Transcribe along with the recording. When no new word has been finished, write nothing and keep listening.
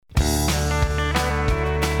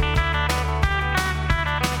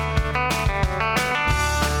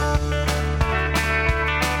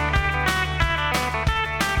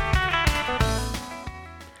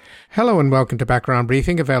Hello and welcome to Background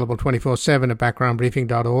Briefing, available 24/7 at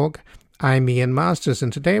backgroundbriefing.org. I'm Ian Masters,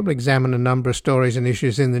 and today we'll examine a number of stories and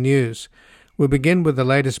issues in the news. We'll begin with the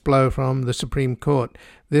latest blow from the Supreme Court,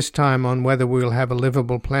 this time on whether we will have a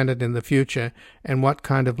livable planet in the future and what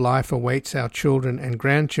kind of life awaits our children and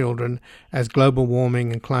grandchildren as global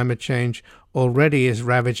warming and climate change already is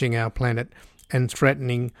ravaging our planet and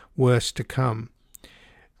threatening worse to come.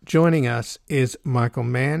 Joining us is Michael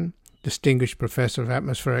Mann, Distinguished Professor of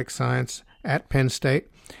Atmospheric Science at Penn State,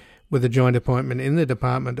 with a joint appointment in the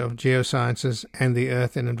Department of Geosciences and the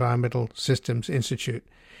Earth and Environmental Systems Institute.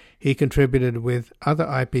 He contributed with other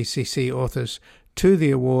IPCC authors to the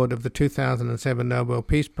award of the 2007 Nobel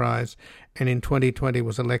Peace Prize, and in 2020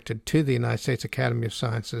 was elected to the United States Academy of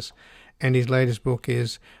Sciences, and his latest book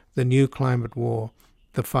is The New Climate War,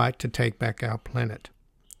 The Fight to Take Back Our Planet.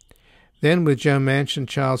 Then, with Joe Manchin,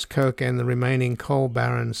 Charles Koch, and the remaining coal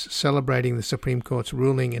barons celebrating the Supreme Court's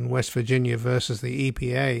ruling in West Virginia versus the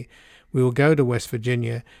EPA, we will go to West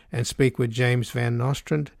Virginia and speak with James Van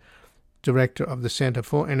Nostrand, Director of the Center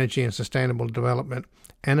for Energy and Sustainable Development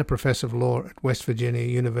and a Professor of Law at West Virginia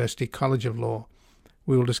University College of Law.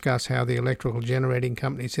 We will discuss how the electrical generating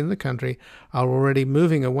companies in the country are already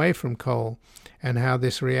moving away from coal and how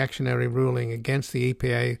this reactionary ruling against the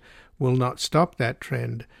EPA will not stop that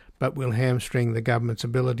trend, but will hamstring the government's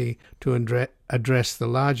ability to address the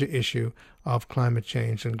larger issue of climate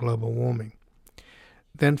change and global warming.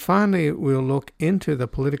 Then finally, we'll look into the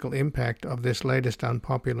political impact of this latest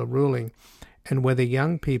unpopular ruling and whether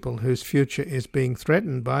young people whose future is being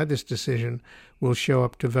threatened by this decision will show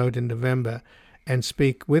up to vote in November, and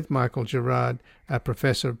speak with Michael Gerard, a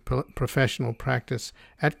professor of professional practice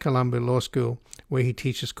at Columbia Law School, where he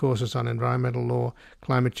teaches courses on environmental law,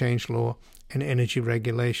 climate change law, and energy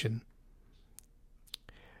regulation.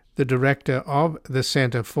 The director of the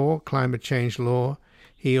Center for Climate Change Law,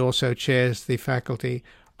 he also chairs the faculty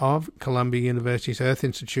of Columbia University's Earth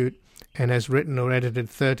Institute and has written or edited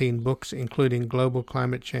 13 books, including Global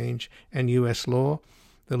Climate Change and U.S. Law,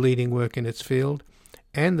 the leading work in its field,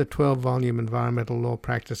 and the 12-volume Environmental Law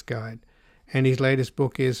Practice Guide. And his latest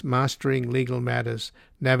book is Mastering Legal Matters,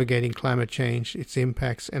 Navigating Climate Change, Its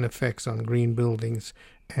Impacts and Effects on Green Buildings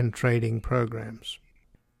and Trading Programs.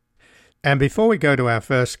 And before we go to our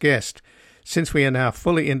first guest, since we are now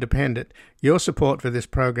fully independent, your support for this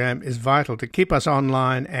program is vital to keep us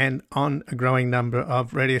online and on a growing number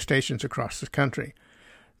of radio stations across the country.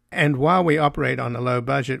 And while we operate on a low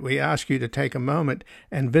budget, we ask you to take a moment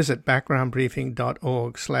and visit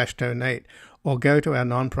backgroundbriefing.org/donate or go to our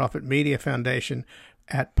nonprofit media foundation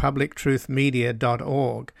at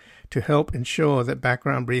publictruthmedia.org to help ensure that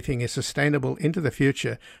Background Briefing is sustainable into the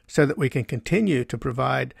future so that we can continue to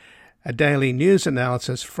provide a daily news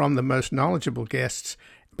analysis from the most knowledgeable guests,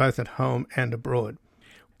 both at home and abroad.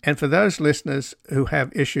 And for those listeners who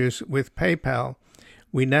have issues with PayPal,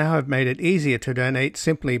 we now have made it easier to donate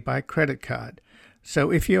simply by credit card.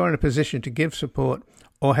 So if you are in a position to give support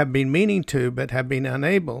or have been meaning to but have been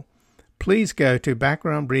unable, please go to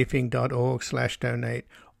backgroundbriefing.org/donate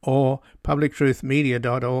or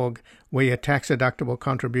publictruthmedia.org, where your tax-deductible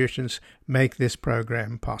contributions make this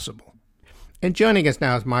program possible. And joining us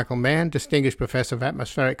now is Michael Mann, Distinguished Professor of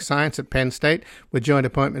Atmospheric Science at Penn State, with joint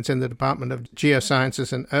appointments in the Department of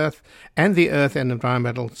Geosciences and the Earth and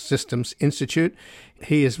Environmental Systems Institute.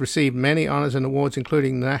 He has received many honors and awards,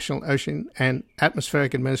 including the National Ocean and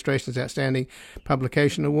Atmospheric Administration's Outstanding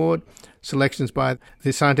Publication Award, selections by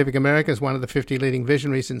the Scientific American as one of the 50 leading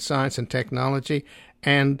visionaries in science and technology,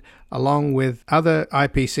 and along with other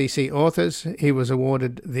IPCC authors, he was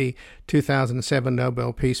awarded the 2007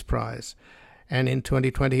 Nobel Peace Prize. And in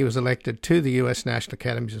 2020, he was elected to the U.S. National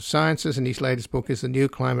Academies of Sciences, and his latest book is The New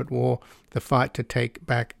Climate War, The Fight to Take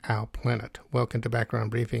Back Our Planet. Welcome to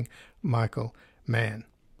Background Briefing, Michael Mann.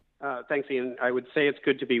 Thanks, Ian. I would say it's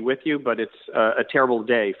good to be with you, but it's a terrible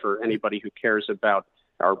day for anybody who cares about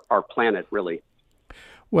our planet, really.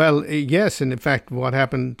 Well, yes, and in fact, what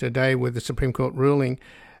happened today with the Supreme Court ruling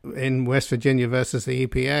in West Virginia versus the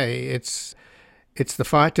EPA, it's the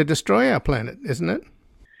fight to destroy our planet, isn't it?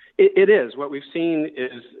 It is. What we've seen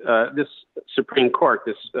is this Supreme Court,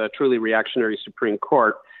 this truly reactionary Supreme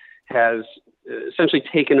Court, has essentially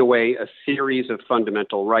taken away a series of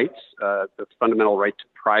fundamental rights, the fundamental right to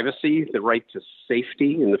privacy, the right to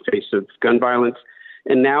safety in the face of gun violence,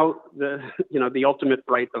 and now the ultimate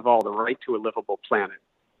right of all, the right to a livable planet.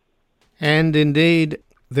 And indeed,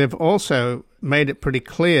 they've also made it pretty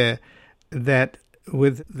clear that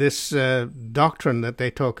with this doctrine that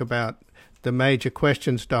they talk about, the major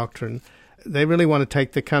questions doctrine, they really want to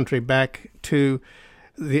take the country back to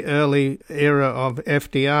the early era of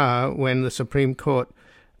FDR, when the Supreme Court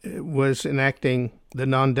was enacting the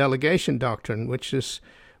non-delegation doctrine, which is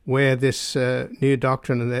where this new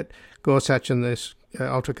doctrine that Gorsuch and this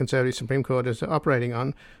ultra-conservative Supreme Court is operating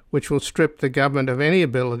on, which will strip the government of any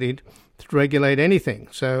ability to regulate anything.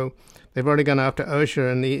 So they've already gone after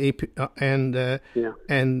OSHA and the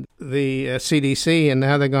and the CDC, and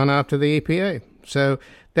now they've gone after the EPA. So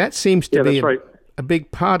that seems to be a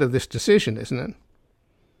big part of this decision, isn't it?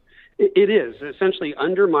 It is essentially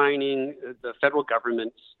undermining the federal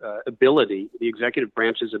government's ability, the executive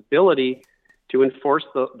branch's ability to enforce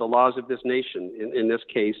the laws of this nation. In this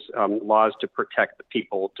case, laws to protect the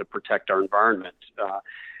people, to protect our environment.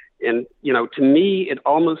 And, to me, it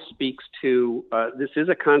almost speaks to this is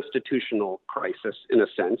a constitutional crisis in a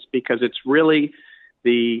sense, because it's really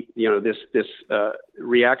this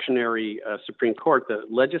reactionary Supreme Court, the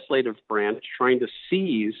legislative branch, trying to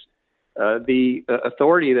seize the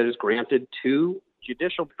authority that is granted to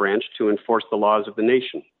judicial branch to enforce the laws of the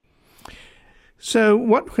nation. So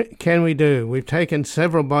what can we do? We've taken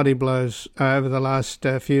several body blows over the last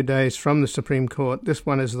few days from the Supreme Court. This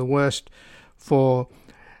one is the worst for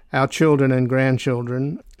our children and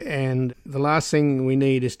grandchildren, and the last thing we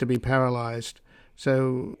need is to be paralyzed.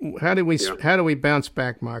 So how do we bounce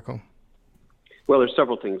back, Michael? Well, there's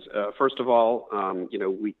several things. First of all,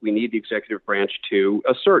 we need the executive branch to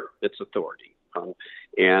assert its authority.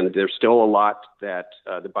 And there's still a lot that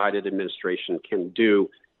the Biden administration can do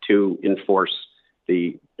to enforce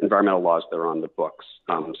the environmental laws that are on the books.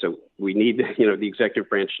 So we need, the executive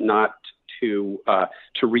branch not to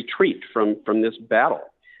retreat from this battle.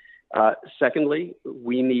 Secondly,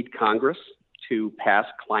 we need Congress to pass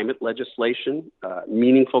climate legislation,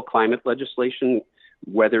 meaningful climate legislation,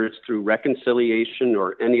 whether it's through reconciliation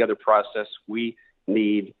or any other process. We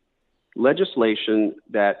need legislation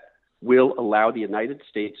that will allow the United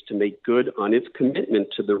States to make good on its commitment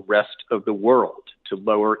to the rest of the world to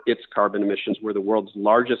lower its carbon emissions. We're the world's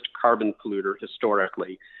largest carbon polluter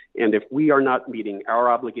historically. And if we are not meeting our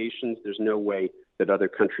obligations, there's no way that other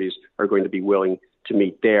countries are going to be willing to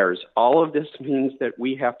meet theirs. All of this means that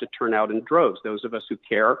we have to turn out in droves. Those of us who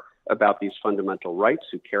care about these fundamental rights,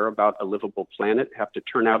 who care about a livable planet, have to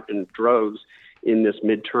turn out in droves in this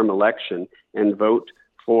midterm election and vote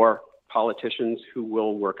for politicians who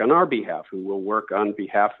will work on our behalf, who will work on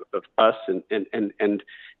behalf of us and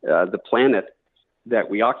the planet that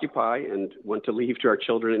we occupy and want to leave to our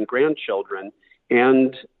children and grandchildren,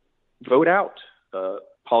 and vote out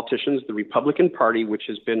politicians, the Republican Party, which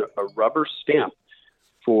has been a rubber stamp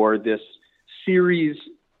for this series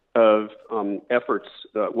of efforts,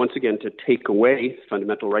 once again, to take away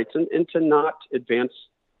fundamental rights and to not advance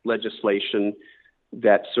legislation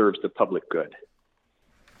that serves the public good.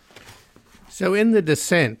 So in the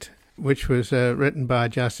dissent, which was written by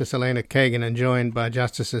Justice Elena Kagan and joined by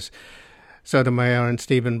Justices Sotomayor and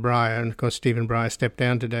Stephen Breyer, and of course Stephen Breyer stepped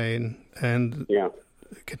down today, and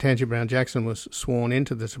Ketanji Brown Jackson was sworn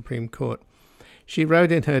into the Supreme Court. She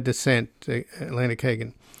wrote in her dissent, Elena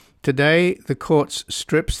Kagan, "Today, the court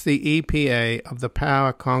strips the EPA of the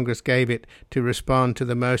power Congress gave it to respond to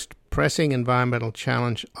the most pressing environmental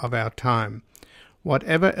challenge of our time.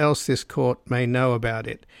 Whatever else this court may know about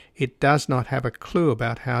it, it does not have a clue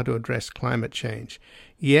about how to address climate change.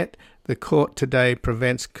 Yet, the court today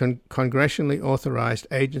prevents congressionally authorized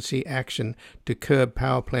agency action to curb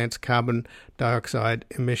power plants' carbon dioxide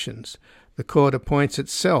emissions. The court appoints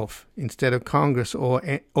itself, instead of Congress or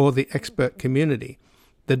the expert community,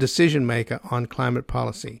 the decision maker on climate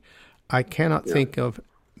policy. I cannot think of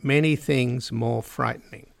many things more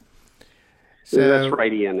frightening." So that's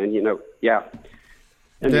right, Ian. And,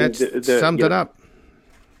 that summed it up.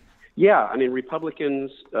 Yeah, I mean,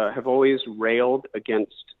 Republicans have always railed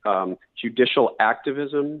against judicial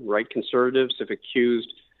activism, right? Conservatives have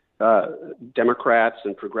accused Democrats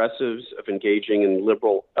and progressives of engaging in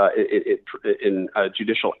liberal in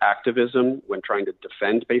judicial activism when trying to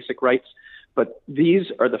defend basic rights. But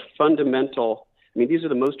these are the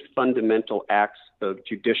most fundamental acts of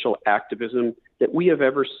judicial activism that we have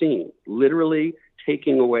ever seen, literally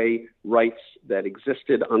taking away rights that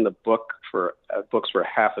existed on the books for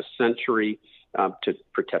half a century, to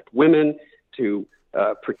protect women, to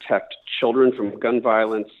protect children from gun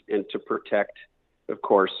violence, and to protect, of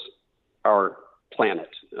course, our planet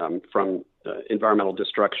from environmental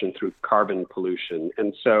destruction through carbon pollution.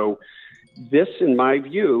 And so this, in my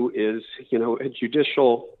view, is, a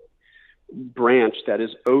judicial branch that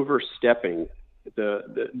is overstepping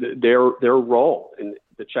their role in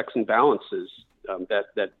the checks and balances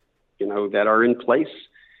that are in place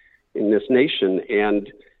in this nation.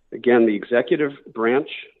 And again, the executive branch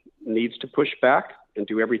needs to push back. and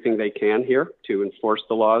do everything they can here to enforce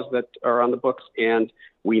the laws that are on the books. And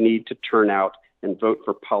we need to turn out and vote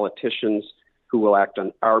for politicians who will act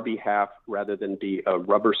on our behalf rather than be a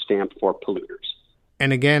rubber stamp for polluters.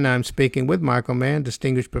 And again, I'm speaking with Michael Mann,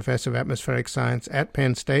 Distinguished Professor of Atmospheric Science at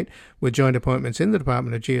Penn State, with joint appointments in the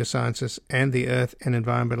Department of Geosciences and the Earth and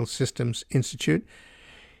Environmental Systems Institute.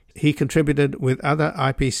 He contributed with other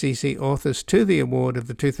IPCC authors to the award of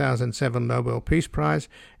the 2007 Nobel Peace Prize,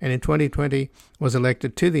 and in 2020 was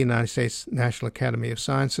elected to the United States National Academy of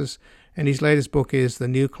Sciences. And his latest book is The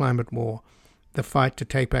New Climate War, The Fight to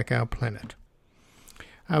Take Back Our Planet.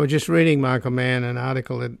 I was just reading, Michael Mann, an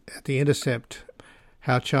article at The Intercept,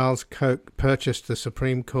 how Charles Koch purchased the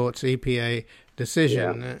Supreme Court's EPA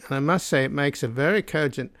decision. And I must say it makes a very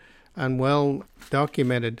cogent and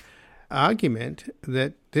well-documented argument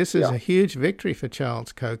that this is a huge victory for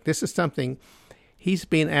Charles Koch. This is something he's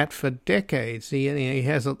been at for decades. He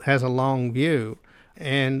has a long view,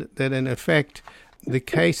 and that in effect the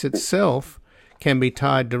case itself can be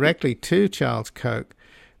tied directly to Charles Koch.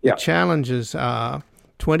 The challenges are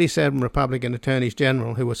 27 Republican attorneys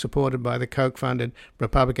general who were supported by the Koch-funded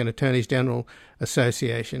Republican Attorneys General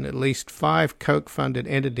Association. At least 5 Koch-funded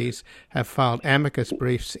entities have filed amicus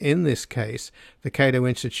briefs in this case. The Cato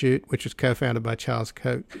Institute, which was co-founded by Charles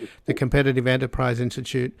Koch, the Competitive Enterprise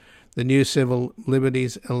Institute, the New Civil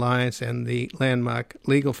Liberties Alliance, and the Landmark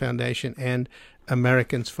Legal Foundation, and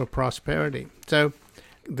Americans for Prosperity. So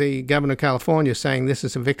the governor of California is saying this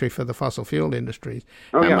is a victory for the fossil fuel industries.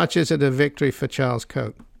 How much is it a victory for Charles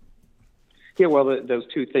Koch? Yeah, well, those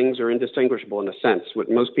two things are indistinguishable in a sense.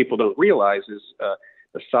 What most people don't realize is,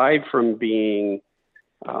 aside from being,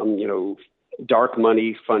 dark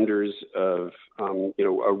money funders of,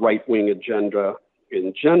 a right-wing agenda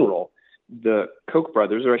in general, the Koch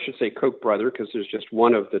brothers, or I should say Koch brother, because there's just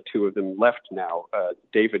one of the two of them left now,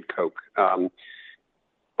 David Koch,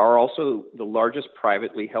 are also the largest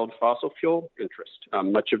privately held fossil fuel interest.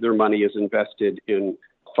 Much of their money is invested in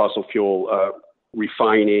fossil fuel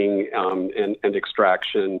refining and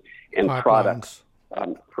extraction and products,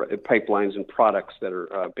 pipelines and products that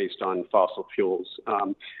are based on fossil fuels.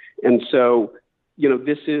 And so,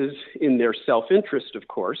 this is in their self-interest, of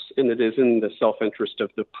course, and it is in the self-interest of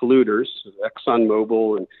the polluters,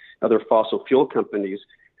 ExxonMobil and other fossil fuel companies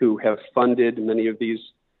who have funded many of these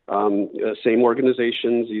same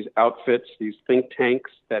organizations, these outfits, these think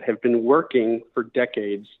tanks that have been working for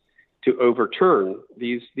decades to overturn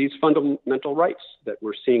these fundamental rights that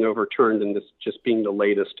we're seeing overturned, and this just being the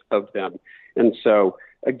latest of them. And so,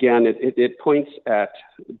 again, it points at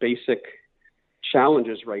basic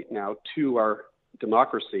challenges right now to our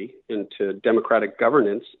democracy and to democratic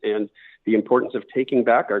governance, and the importance of taking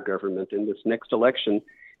back our government in this next election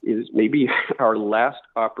is maybe our last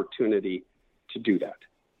opportunity to do that.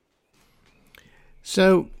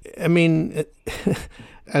 So, I mean,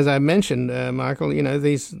 as I mentioned, Michael,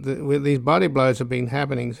 these body blows have been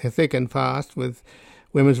happening thick and fast, with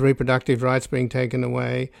women's reproductive rights being taken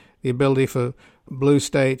away, the ability for blue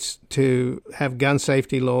states to have gun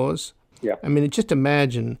safety laws. Yeah. I mean, just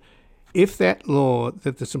imagine if that law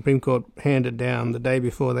that the Supreme Court handed down the day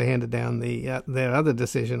before they handed down their other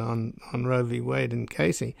decision on Roe v. Wade and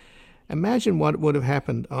Casey, imagine what would have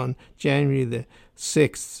happened on January the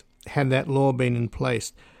 6th had that law been in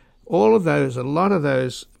place. A lot of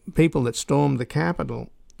those people that stormed the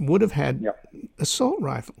Capitol would have had assault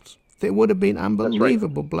rifles. There would have been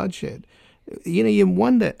unbelievable bloodshed. You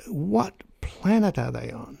wonder, what planet are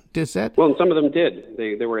they on? Well, and some of them did.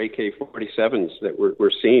 There were AK-47s that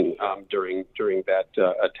were seen during that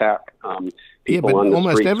attack. But on the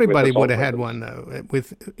almost everybody would have had weapons. One,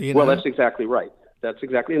 though. Well, that's exactly right.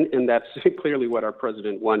 And that's clearly what our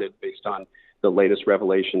president wanted, based on the latest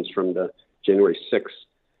revelations from the January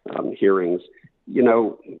 6th hearings.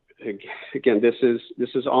 Again, this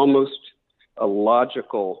is almost a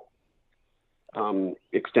logical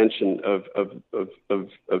extension of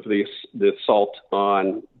the assault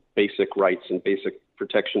on basic rights and basic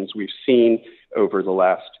protections we've seen over the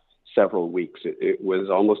last several weeks. It was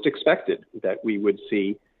almost expected that we would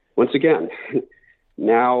see, once again,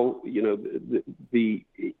 now, the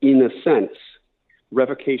in a sense,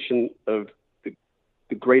 revocation of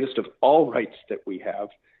the greatest of all rights that we have,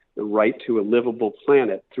 the right to a livable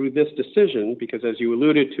planet, through this decision, because as you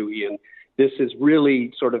alluded to, Ian, this is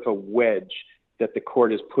really sort of a wedge that the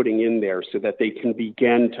court is putting in there so that they can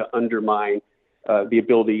begin to undermine the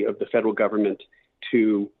ability of the federal government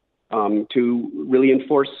to really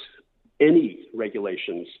enforce any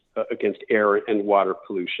regulations against air and water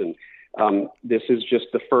pollution. This is just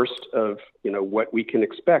the first of what we can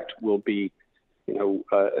expect will be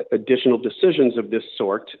additional decisions of this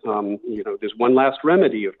sort. There's one last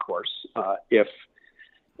remedy, of course, if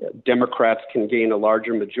Democrats can gain a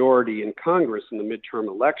larger majority in Congress in the midterm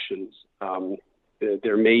elections.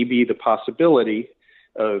 There may be the possibility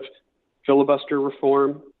of filibuster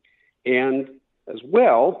reform, and as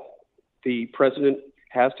well, the president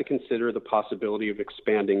has to consider the possibility of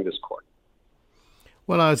expanding this court.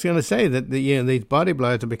 Well, I was going to say that these body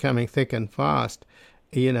blows are becoming thick and fast.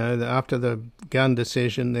 After the gun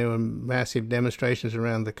decision, there were massive demonstrations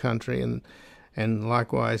around the country, and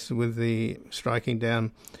likewise with the striking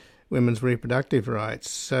down women's reproductive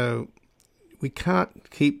rights. So we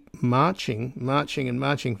can't keep marching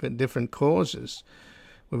for different causes.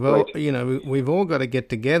 We've all got to get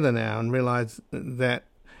together now and realize that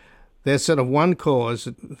there's sort of one cause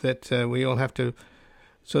that we all have to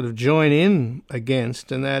sort of join in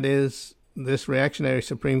against, and that is this reactionary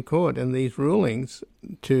Supreme Court and these rulings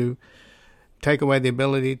to take away the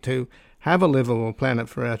ability to have a livable planet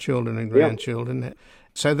for our children and grandchildren,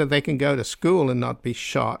 so that they can go to school and not be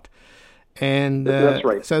shot. And that's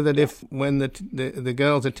right. So that when the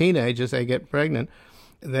girls are teenagers, they get pregnant,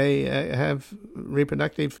 they have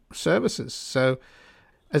reproductive services. So,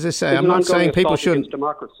 as I say, I'm not saying people shouldn't.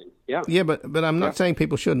 Democracy. Yeah, but I'm not saying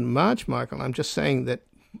people shouldn't march, Michael. I'm just saying that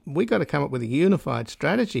we got to come up with a unified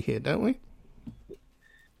strategy here, don't we?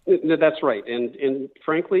 That's right. And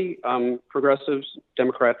frankly, progressives,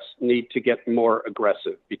 Democrats need to get more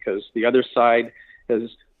aggressive, because the other side has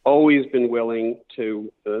always been willing to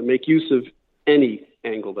make use of any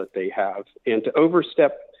angle that they have and to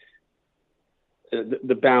overstep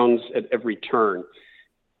the bounds at every turn.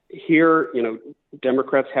 Here,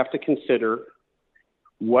 Democrats have to consider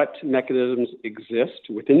what mechanisms exist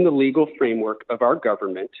within the legal framework of our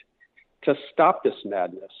government to stop this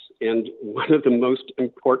madness. And one of the most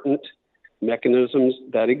important mechanisms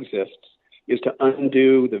that exists is to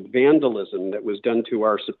undo the vandalism that was done to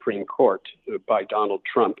our Supreme Court by Donald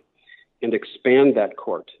Trump and expand that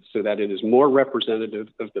court so that it is more representative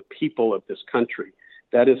of the people of this country.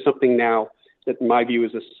 That is something now that, in my view,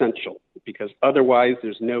 is essential, because otherwise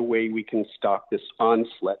there's no way we can stop this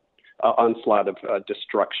onslaught of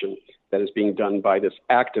destruction that is being done by this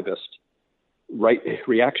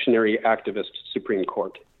reactionary activist Supreme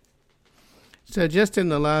Court. So just in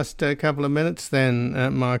the last couple of minutes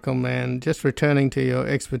then, Michael Mann, just returning to your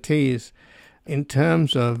expertise in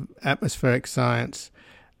terms of atmospheric science,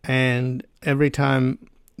 and every time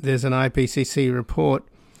there's an IPCC report,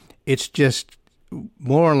 it's just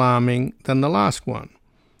more alarming than the last one.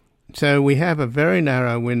 So we have a very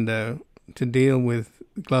narrow window to deal with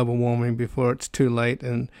global warming before it's too late,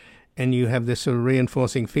 and you have this sort of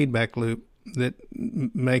reinforcing feedback loop that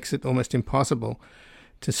makes it almost impossible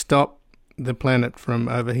to stop the planet from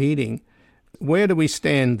overheating. Where do we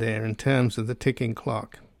stand there in terms of the ticking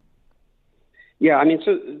clock? Yeah, I mean,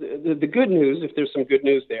 so the good news, if there's some good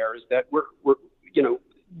news there, is that we're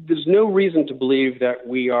there's no reason to believe that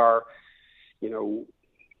we are,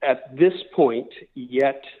 at this point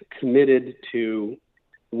yet committed to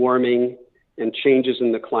warming and changes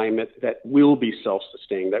in the climate that will be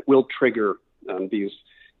self-sustaining, that will trigger these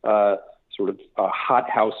sort of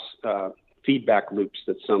hothouse feedback loops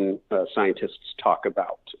that some scientists talk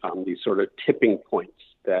about, these sort of tipping points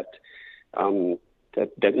that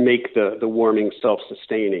make the warming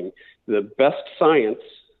self-sustaining. The best science,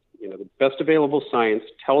 the best available science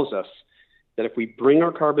tells us that if we bring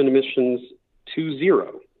our carbon emissions to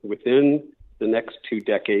zero within the next 2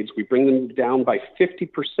 decades, we bring them down by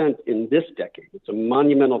 50% in this decade. It's a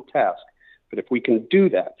monumental task. But if we can do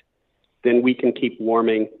that, then we can keep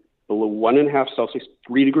warming below 1.5 Celsius,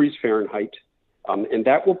 3 degrees Fahrenheit, and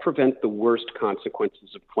that will prevent the worst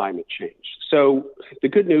consequences of climate change. So the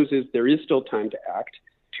good news is there is still time to act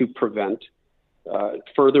to prevent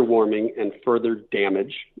further warming and further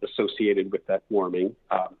damage associated with that warming.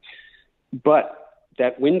 But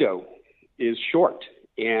that window is short.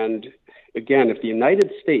 And again, if the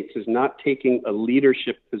United States is not taking a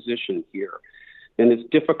leadership position here, then it's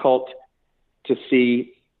difficult to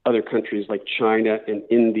see other countries like China and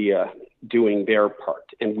India doing their part.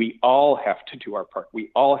 And we all have to do our part. We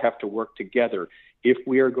all have to work together if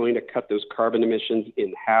we are going to cut those carbon emissions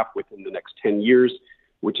in half within the next 10 years,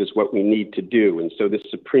 which is what we need to do. And so this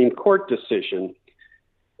Supreme Court decision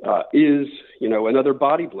is, another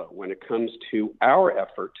body blow when it comes to our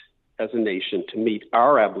effort as a nation to meet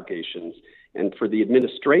our obligations and for the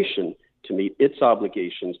administration to meet its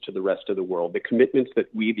obligations to the rest of the world, the commitments that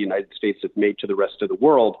we, the United States, have made to the rest of the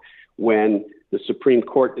world when the Supreme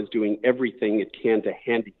Court is doing everything it can to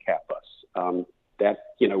handicap us.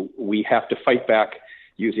 We have to fight back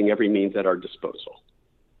using every means at our disposal.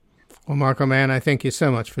 Well, Michael Mann, I thank you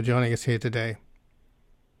so much for joining us here today.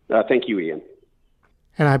 Thank you, Ian.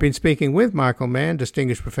 And I've been speaking with Michael Mann,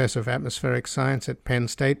 Distinguished Professor of Atmospheric Science at Penn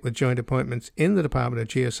State, with joint appointments in the Department of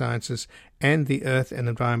Geosciences and the Earth and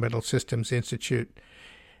Environmental Systems Institute.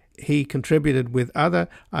 He contributed with other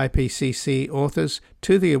IPCC authors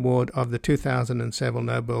to the award of the 2007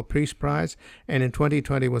 Nobel Peace Prize, and in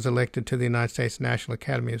 2020 was elected to the United States National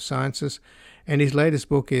Academy of Sciences. And his latest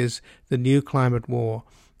book is The New Climate War,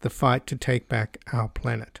 The Fight to Take Back Our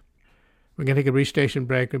Planet. We're going to take a restation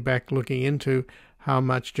break. We're back looking into how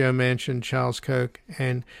much Joe Manchin, Charles Koch,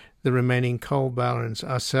 and the remaining coal barons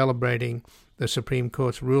are celebrating the Supreme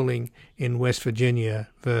Court's ruling in West Virginia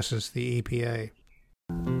versus the EPA.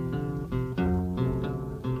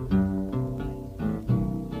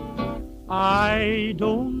 I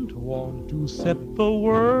don't want to set the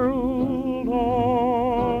world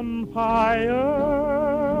on fire.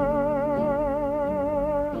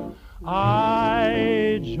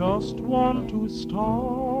 I just want to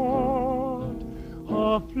start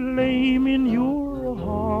a flame in your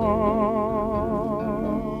heart.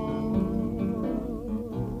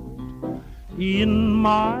 In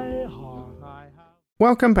my heart I have...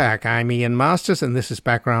 Welcome back. I'm Ian Masters, and this is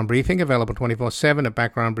Background Briefing, available 24/7 at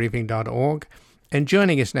backgroundbriefing.org. And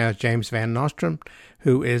joining us now is James Van Nostrand,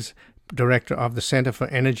 who is Director of the Center for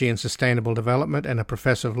Energy and Sustainable Development and a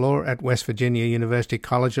Professor of Law at West Virginia University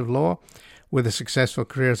College of Law, with a successful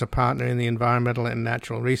career as a partner in the Environmental and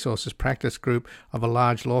Natural Resources Practice Group of a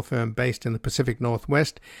large law firm based in the Pacific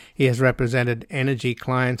Northwest. He has represented energy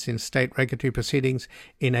clients in state regulatory proceedings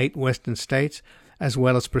in 8 western states, as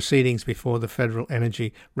well as proceedings before the Federal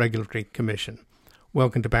Energy Regulatory Commission.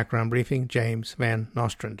 Welcome to Background Briefing, James Van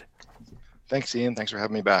Nostrand. Thanks, Ian. Thanks for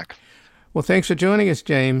having me back. Well, thanks for joining us,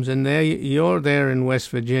 James. And you're there in West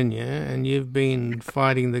Virginia, and you've been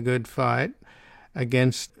fighting the good fight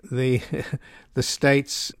against the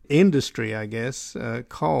state's industry, I guess,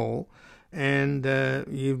 coal, and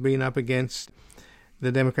you've been up against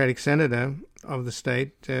the Democratic senator of the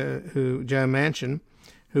state, Joe Manchin,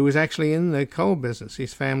 who was actually in the coal business.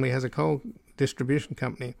 His family has a coal distribution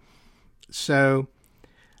company. So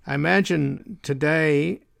I imagine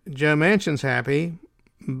today Joe Manchin's happy,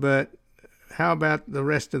 but how about the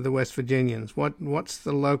rest of the West Virginians? What's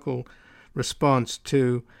the local response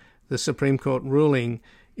to the Supreme Court ruling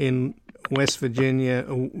in West Virginia,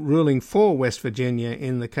 ruling for West Virginia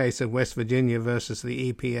in the case of West Virginia versus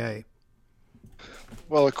the EPA?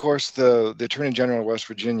 Well, of course, the Attorney General of West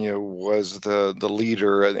Virginia was the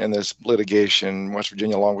leader in this litigation, West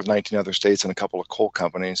Virginia, along with 19 other states and a couple of coal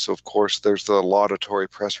companies. So, of course, there's the laudatory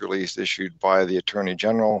press release issued by the Attorney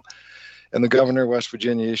General. And the governor of West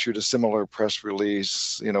Virginia issued a similar press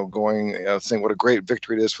release, saying what a great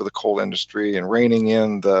victory it is for the coal industry and reining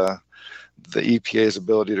in the EPA's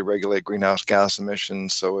ability to regulate greenhouse gas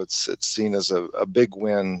emissions. So it's seen as a big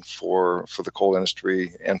win for the coal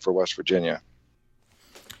industry and for West Virginia.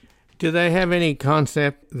 Do they have any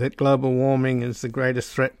concept that global warming is the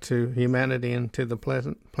greatest threat to humanity and to the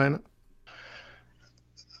planet?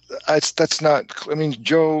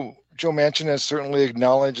 Joe Manchin has certainly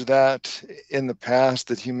acknowledged that in the past,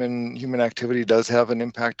 that human activity does have an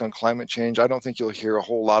impact on climate change. I don't think you'll hear a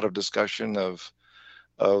whole lot of discussion of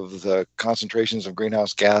the concentrations of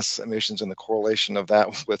greenhouse gas emissions and the correlation of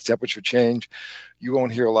that with temperature change. You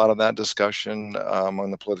won't hear a lot of that discussion among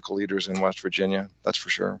the political leaders in West Virginia, that's for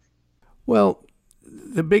sure. Well,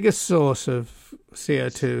 the biggest source of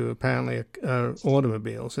CO2 apparently are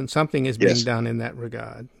automobiles, and something is being done in that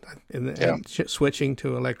regard, and switching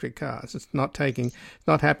to electric cars. It's not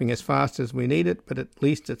happening as fast as we need it, but at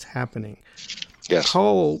least it's happening. Yes.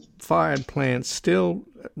 Coal-fired plants still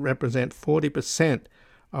represent 40%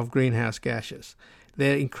 of greenhouse gases.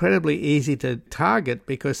 They're incredibly easy to target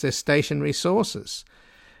because they're stationary sources.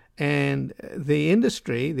 And the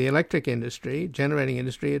industry, the electric industry, generating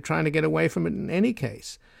industry, are trying to get away from it in any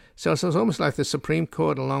case. So it's almost like the Supreme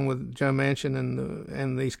Court, along with Joe Manchin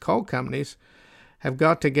and these coal companies, have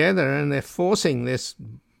got together and they're forcing this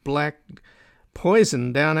black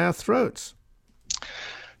poison down our throats.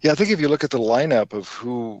 Yeah, I think if you look at the lineup of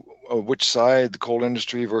which side the coal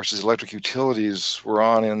industry versus electric utilities were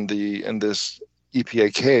on in this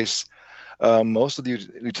EPA case, most of the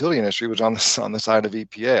utility industry was on the side of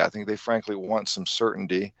EPA. I think they frankly want some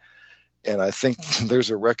certainty, and I think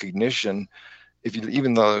there's a recognition.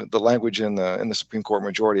 Even the language in the Supreme Court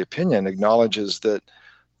majority opinion acknowledges that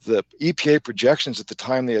the EPA projections at the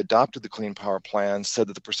time they adopted the Clean Power Plan said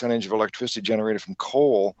that the percentage of electricity generated from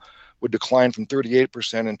coal would decline from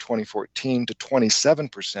 38% in 2014 to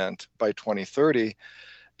 27% by 2030.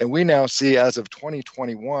 And we now see, as of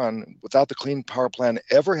 2021, without the Clean Power Plan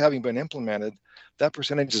ever having been implemented, that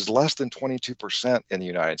percentage is less than 22% in the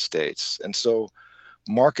United States. And so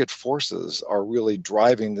market forces are really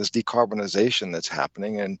driving this decarbonization that's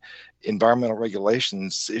happening, and environmental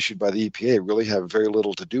regulations issued by the EPA really have very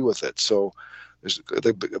little to do with it. So there's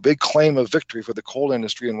a big claim of victory for the coal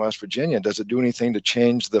industry in West Virginia. Does it do anything to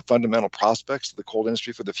change the fundamental prospects of the coal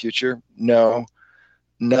industry for the future? No,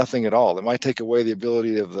 nothing at all. It might take away the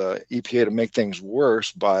ability of the EPA to make things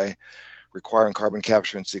worse by requiring carbon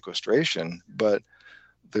capture and sequestration, but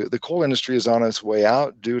the coal industry is on its way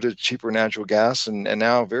out due to cheaper natural gas and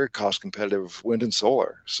now very cost competitive wind and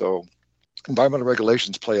solar. So environmental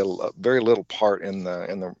regulations play a very little part in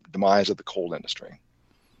the demise of the coal industry.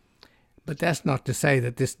 But that's not to say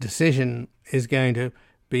that this decision is going to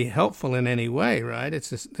be helpful in any way, right?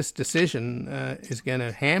 This decision is going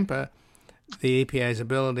to hamper the EPA's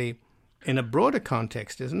ability in a broader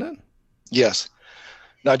context, isn't it? Yes.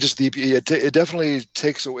 Not just the EPA, it definitely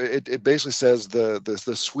takes away, it basically says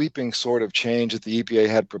the sweeping sort of change that the EPA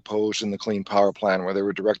had proposed in the Clean Power Plan, where they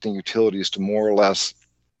were directing utilities to more or less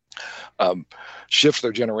shift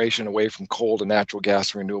their generation away from coal to natural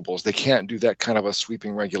gas and renewables. They can't do that kind of a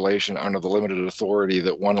sweeping regulation under the limited authority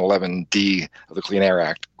that 111D of the Clean Air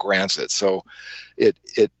Act grants it. So it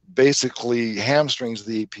basically hamstrings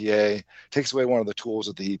the EPA, takes away one of the tools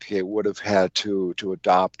that the EPA would have had to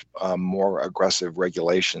adopt more aggressive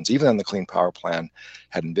regulations, even than the Clean Power Plan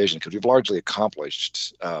had envisioned, because we've largely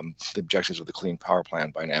accomplished the objectives of the Clean Power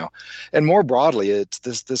Plan by now. And more broadly, it's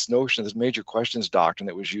this notion, this major questions doctrine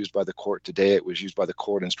that was used by the court today. It was used by the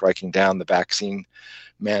court in striking down the vaccine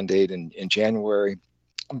mandate in January.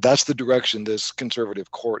 That's the direction this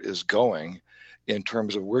conservative court is going, in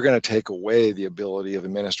terms of we're going to take away the ability of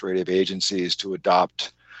administrative agencies to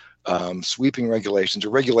adopt sweeping regulations, or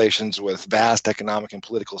regulations with vast economic and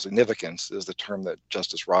political significance, is the term that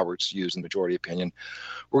Justice Roberts used in the majority opinion.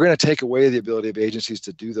 We're going to take away the ability of agencies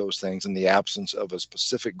to do those things in the absence of a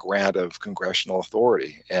specific grant of congressional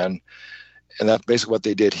authority. And that's basically what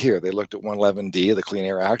they did here. They looked at 111D of the Clean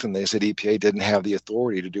Air Act, and they said EPA didn't have the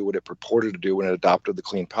authority to do what it purported to do when it adopted the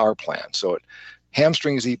Clean Power Plan. So it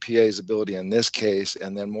hamstrings EPA's ability in this case,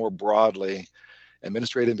 and then more broadly,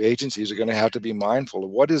 administrative agencies are going to have to be mindful of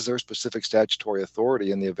what is their specific statutory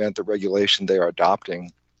authority in the event the regulation they are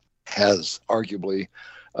adopting has arguably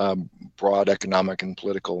broad economic and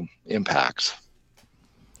political impacts.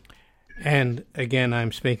 And again,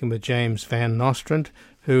 I'm speaking with James Van Nostrand,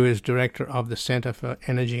 who is director of the Center for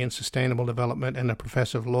Energy and Sustainable Development and a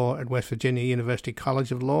professor of law at West Virginia University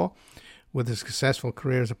College of Law, with a successful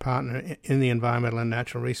career as a partner in the environmental and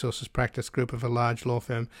natural resources practice group of a large law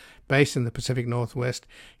firm based in the Pacific Northwest.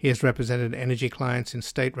 He has represented energy clients in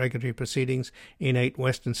state regulatory proceedings in 8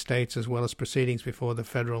 western states, as well as proceedings before the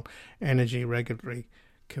Federal Energy Regulatory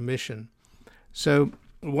Commission. So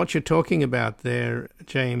what you're talking about there,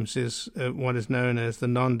 James, is what is known as the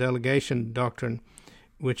non-delegation doctrine,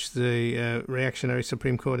 which the reactionary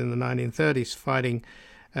Supreme Court in the 1930s, fighting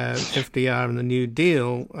FDR and the New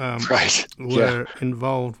Deal were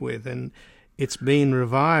involved with. And it's been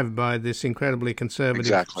revived by this incredibly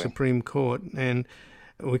conservative Supreme Court. And,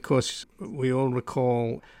 of course, we all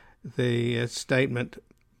recall the statement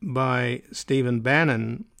by Stephen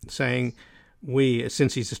Bannon saying,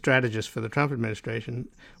 since he's a strategist for the Trump administration,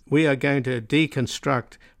 we are going to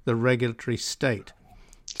deconstruct the regulatory state.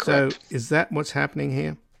 Correct. So is that what's happening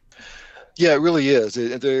here? Yeah, it really is.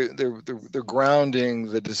 They're grounding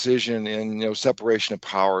the decision in separation of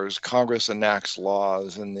powers. Congress enacts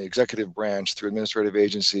laws, and the executive branch, through administrative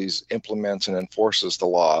agencies, implements and enforces the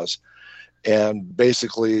laws. And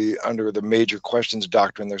basically, under the major questions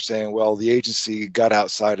doctrine, they're saying, well, the agency got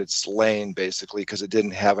outside its lane, basically, because it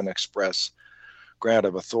didn't have an express grant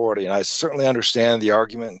of authority. And I certainly understand the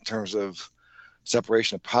argument in terms of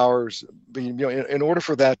separation of powers. But in order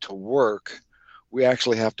for that to work, we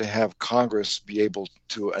actually have to have Congress be able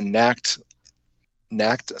to enact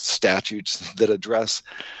statutes that address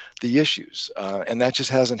the issues. And that just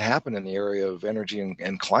hasn't happened in the area of energy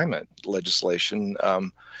and climate legislation.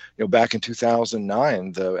 Back in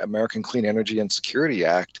 2009, the American Clean Energy and Security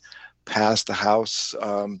Act passed the House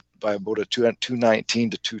by a vote of 219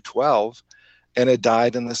 to 212, and it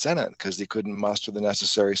died in the Senate because they couldn't muster the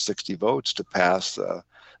necessary 60 votes to pass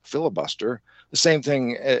filibuster. The same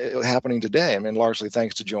thing happening today. I mean, largely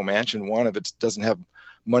thanks to Joe Manchin. One, if it doesn't have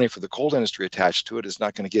money for the coal industry attached to it, it's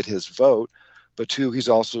not going to get his vote. But two, he's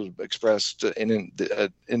also expressed in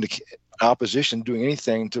opposition doing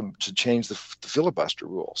anything to change the filibuster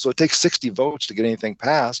rule. So it takes 60 votes to get anything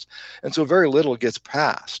passed, and so very little gets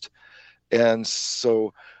passed. And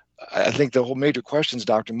so I think the whole major questions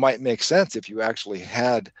doctrine might make sense if you actually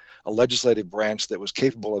had a legislative branch that was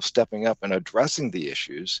capable of stepping up and addressing the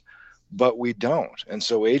issues, but we don't. And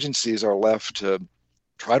so agencies are left to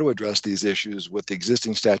try to address these issues with the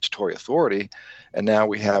existing statutory authority. And now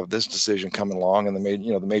we have this decision coming along, and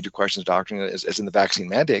the major questions doctrine, as in the vaccine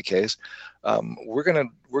mandate case. We're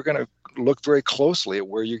gonna look very closely at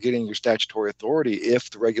where you're getting your statutory authority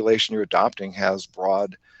if the regulation you're adopting has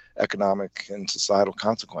broad economic and societal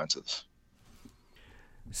consequences.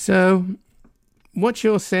 So, what's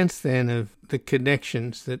your sense then of the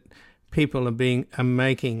connections that people are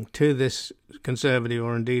making to this conservative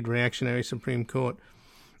or indeed reactionary Supreme Court,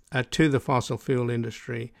 to the fossil fuel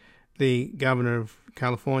industry? The governor of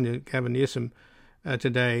California, Gavin Newsom,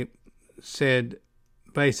 today said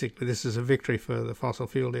basically this is a victory for the fossil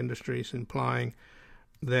fuel industries, implying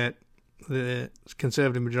that the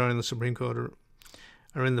conservative majority in the Supreme Court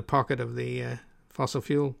are in the pocket of the fossil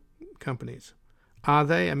fuel companies. Are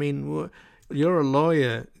they? I mean, you're a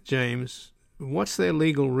lawyer, James. What's their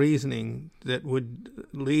legal reasoning that would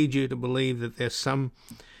lead you to believe that there's some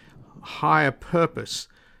higher purpose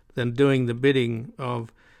than doing the bidding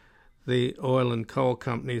of the oil and coal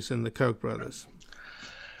companies and the Koch brothers?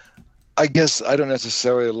 I guess I don't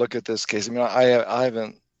necessarily look at this case. I mean, I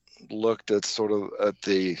haven't looked at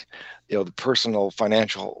the the personal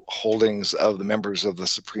financial holdings of the members of the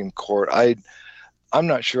Supreme Court. I'm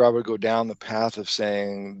not sure I would go down the path of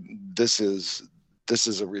saying this is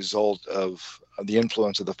a result of the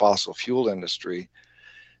influence of the fossil fuel industry.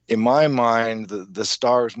 In my mind, the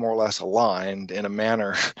stars more or less aligned in a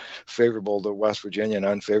manner favorable to West Virginia and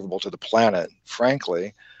unfavorable to the planet,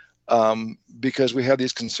 frankly, because we have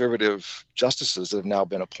these conservative justices that have now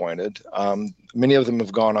been appointed. Many of them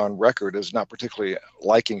have gone on record as not particularly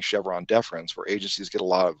liking Chevron deference, where agencies get a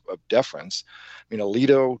lot of deference. I mean,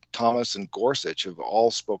 Alito, Thomas, and Gorsuch have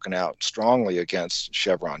all spoken out strongly against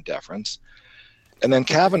Chevron deference. And then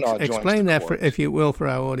Kavanaugh joins Explain the that, court. if you will, for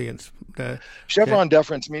our audience. Chevron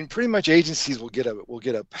deference, I mean, pretty much agencies will get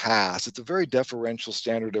a pass. It's a very deferential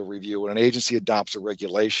standard of review. When an agency adopts a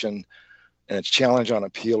regulation and it's challenged on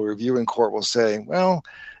appeal, a reviewing court will say, well,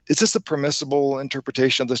 is this a permissible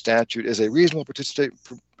interpretation of the statute? Is a reasonable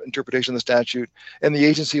interpretation of the statute? And the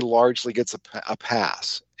agency largely gets a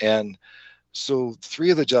pass. And so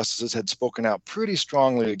 3 of the justices had spoken out pretty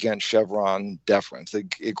strongly against Chevron deference.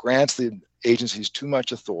 It grants the agencies too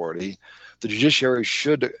much authority. The judiciary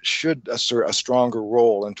should assert a stronger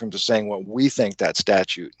role in terms of saying what we think that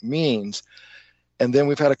statute means. And then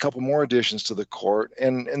we've had a couple more additions to the court.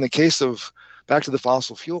 And in the case of, back to the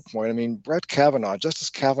fossil fuel point, I mean, Justice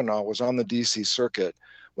Kavanaugh was on the D.C. Circuit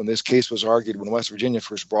when this case was argued, when West Virginia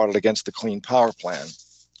first brought it against the Clean Power Plan.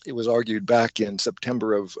 It was argued back in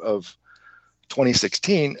September of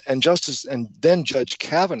 2016, and then Judge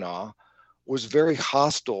Kavanaugh was very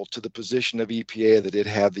hostile to the position of EPA that it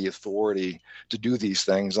had the authority to do these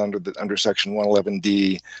things under Section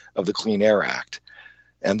 111D of the Clean Air Act.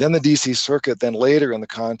 And then the DC Circuit, then later in the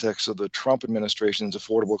context of the Trump administration's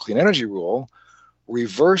Affordable Clean Energy Rule,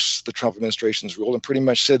 reversed the Trump administration's rule and pretty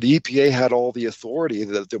much said the EPA had all the authority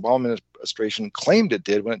that the Obama administration claimed it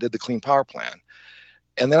did when it did the Clean Power Plan.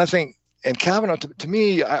 And then I think, and Kavanaugh, to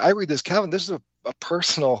me, I read this, this is a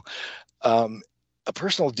personal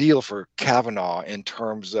deal for Kavanaugh in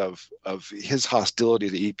terms of his hostility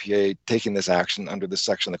to the EPA taking this action under this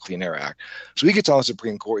section of the Clean Air Act. So he gets on the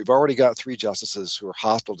Supreme Court. We've already got 3 justices who are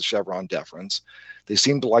hostile to Chevron deference. They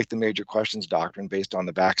seem to like the major questions doctrine based on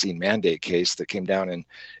the vaccine mandate case that came down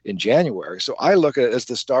in January. So I look at it as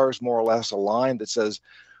the stars more or less aligned that says,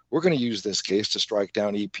 we're going to use this case to strike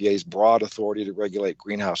down EPA's broad authority to regulate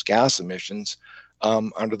greenhouse gas emissions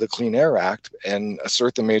under the Clean Air Act and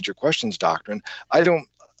assert the major questions doctrine. I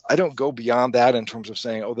don't go beyond that in terms of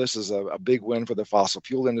saying, oh, this is a big win for the fossil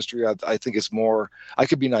fuel industry. I think it's more, I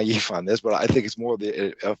could be naive on this, but I think it's more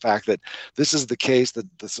the fact that this is the case that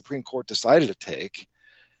the Supreme Court decided to take.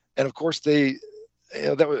 And of course, that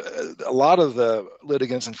was a lot of the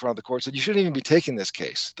litigants in front of the court said you shouldn't even be taking this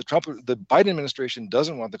case. The Biden administration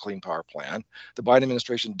doesn't want the Clean Power Plan. The Biden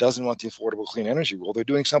administration doesn't want the Affordable Clean Energy Rule. They're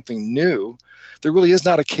doing something new. There really is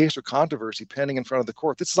not a case or controversy pending in front of the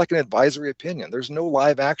court. This is like an advisory opinion. There's no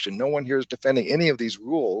live action. No one here is defending any of these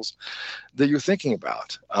rules that you're thinking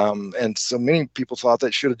about. And so many people thought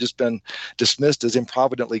that should have just been dismissed as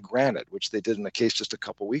improvidently granted, which they did in a case just a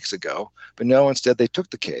couple weeks ago. But no, instead they took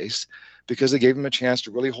the case because they gave him a chance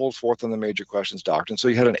to really hold forth on the major questions doctrine. So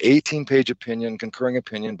you had an 18-page opinion, concurring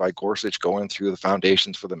opinion by Gorsuch going through the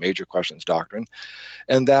foundations for the major questions doctrine.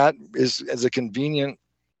 And that is a convenient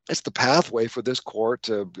it's the pathway for this court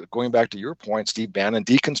to, going back to your point, Steve Bannon,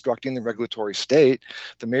 deconstructing the regulatory state.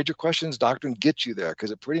 The major questions doctrine gets you there,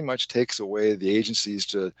 because it pretty much takes away the agencies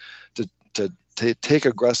to take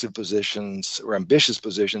aggressive positions or ambitious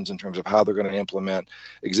positions in terms of how they're going to implement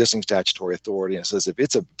existing statutory authority. And it says if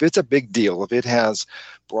it's a big deal, if it has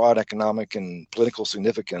broad economic and political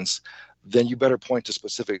significance, then you better point to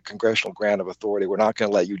specific congressional grant of authority. We're not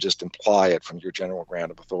going to let you just imply it from your general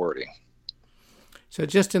grant of authority. So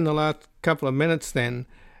just in the last couple of minutes then,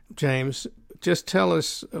 James, just tell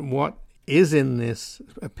us what is in this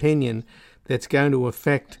opinion that's going to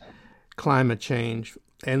affect climate change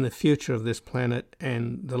and the future of this planet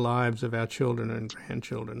and the lives of our children and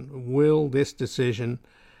grandchildren. Will this decision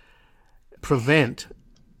prevent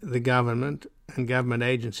the government and government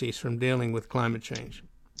agencies from dealing with climate change?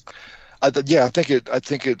 I think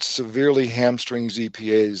it severely hamstrings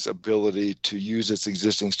EPA's ability to use its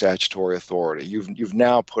existing statutory authority. You've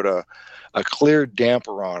now put a clear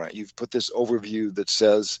damper on it. You've put this overview that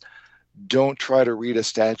says, don't try to read a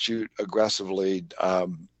statute aggressively.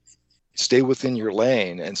 Stay within your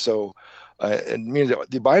lane. And so,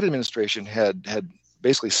 the Biden administration had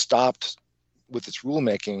basically stopped with its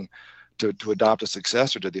rulemaking to adopt a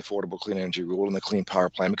successor to the Affordable Clean Energy Rule and the Clean Power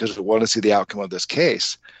Plan, because it wanted to see the outcome of this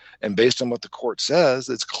case. And based on what the court says,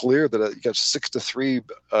 it's clear that you got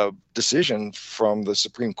 6-3 decision from the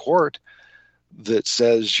Supreme Court that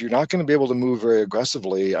says you're not going to be able to move very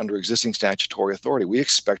aggressively under existing statutory authority. We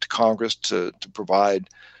expect Congress to provide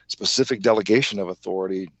specific delegation of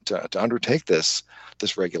authority to undertake this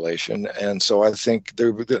regulation. And so I think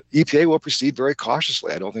the EPA will proceed very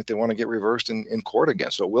cautiously. I don't think they want to get reversed in court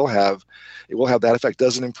again. So it will have that effect.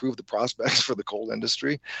 Does it improve the prospects for the coal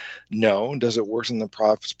industry? No. Does it worsen the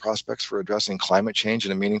prospects for addressing climate change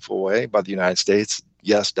in a meaningful way by the United States?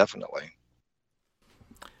 Yes, definitely.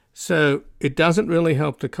 So it doesn't really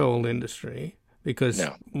help the coal industry, because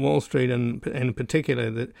Wall Street and in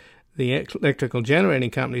particular the electrical generating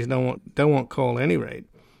companies don't want coal at any rate,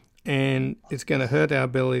 and it's going to hurt our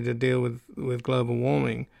ability to deal with global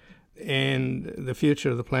warming and the future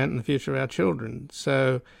of the planet and the future of our children.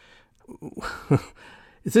 So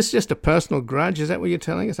is this just a personal grudge? Is that what you're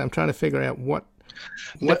telling us? I'm trying to figure out what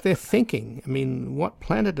they're thinking. I mean, what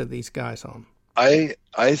planet are these guys on?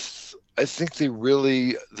 I think they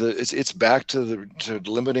really it's back to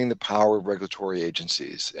limiting the power of regulatory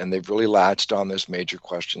agencies, and they've really latched on this major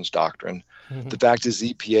questions doctrine. Mm-hmm. The fact is,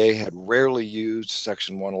 EPA had rarely used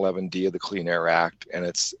Section 111D of the Clean Air Act, and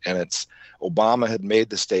it's Obama had made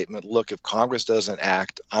the statement, look, if Congress doesn't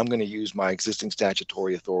act, I'm going to use my existing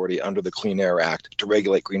statutory authority under the Clean Air Act to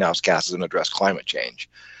regulate greenhouse gases and address climate change.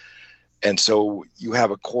 And so you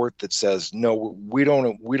have a court that says, no, we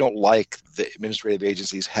don't like the administrative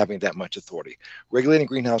agencies having that much authority. Regulating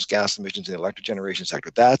greenhouse gas emissions in the electric generation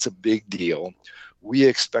sector, that's a big deal. We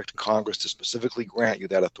expect Congress to specifically grant you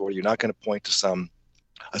that authority. You're not going to point to some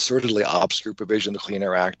assertedly obscure provision of the Clean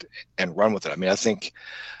Air Act and run with it. I mean,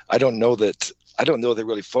 I don't know that they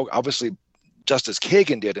really obviously, Justice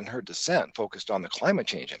Kagan did in her dissent, focused on the climate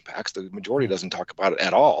change impacts. The majority doesn't talk about it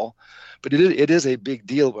at all, but it is a big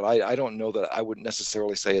deal. But I don't know that I would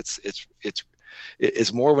necessarily say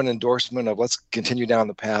it's more of an endorsement of let's continue down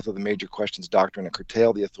the path of the major questions doctrine and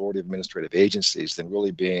curtail the authority of administrative agencies than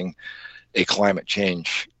really being a climate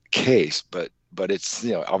change case. But it's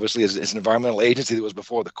obviously it's an environmental agency that was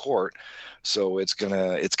before the court. So it's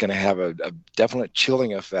gonna have a definite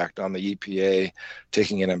chilling effect on the EPA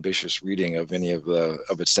taking an ambitious reading of any of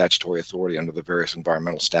its statutory authority under the various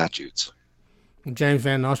environmental statutes. James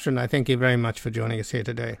Van Nostrand, I thank you very much for joining us here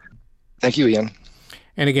today. Thank you, Ian.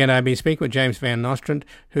 And again, I've been speaking with James Van Nostrand,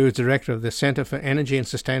 who is Director of the Center for Energy and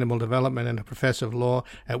Sustainable Development and a Professor of Law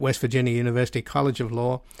at West Virginia University College of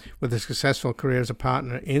Law, with a successful career as a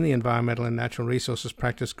partner in the Environmental and Natural Resources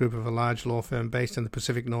Practice Group of a large law firm based in the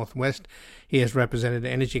Pacific Northwest. He has represented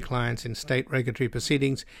energy clients in state regulatory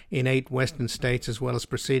proceedings in 8 western states, as well as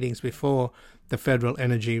proceedings before the Federal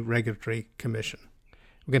Energy Regulatory Commission.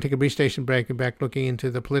 We're going to take a brief station break and back looking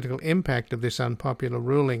into the political impact of this unpopular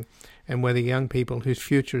ruling and whether young people whose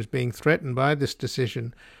future is being threatened by this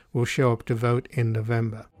decision will show up to vote in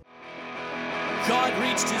November. God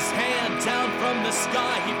reached his hand down from the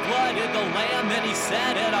sky. He flooded the land, then he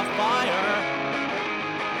set it afire.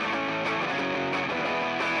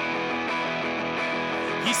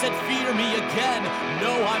 He said, fear me again.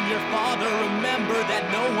 No, I'm your father. Remember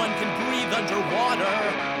that no one can breathe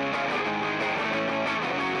underwater.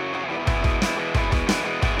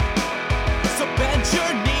 So bend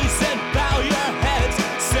your knees and bow your heads.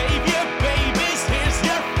 Save your babies, here's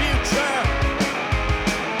your future.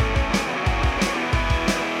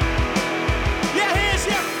 Yeah, here's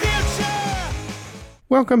your future.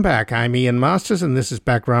 Welcome back. I'm Ian Masters, and this is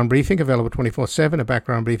Background Briefing, available 24/7 at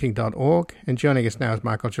backgroundbriefing.org. And joining us now is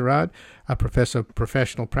Michael Gerard, a professor of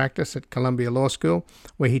professional practice at Columbia Law School,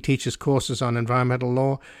 where he teaches courses on environmental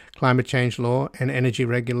law, climate change law, and energy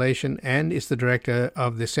regulation, and is the director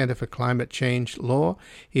of the Center for Climate Change Law.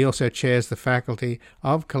 He also chairs the faculty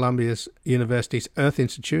of Columbia University's Earth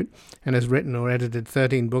Institute and has written or edited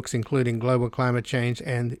 13 books, including Global Climate Change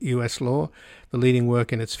and U.S. Law, the leading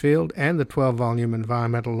work in its field, and the 12-volume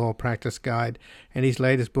Environmental Law Practice Guide. And his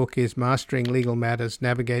latest book is Mastering Legal Matters,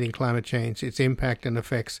 Navigating Climate Change, Its Impact and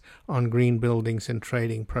Effects on Green Buildings and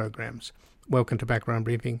Trading Programs. Welcome to Background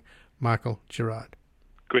Briefing, Michael Gerard.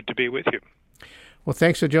 Good to be with you. Well,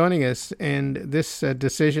 thanks for joining us. And this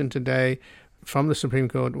decision today from the Supreme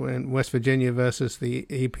Court in West Virginia versus the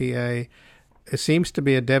EPA, it seems to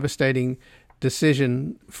be a devastating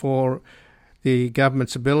decision for the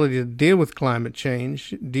government's ability to deal with climate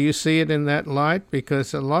change. Do you see it in that light?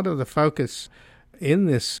 Because a lot of the focus in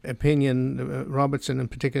this opinion, Robertson in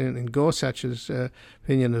particular, and Gorsuch's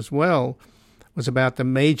opinion as well, was about the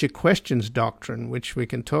major questions doctrine, which we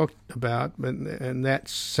can talk about, and that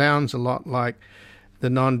sounds a lot like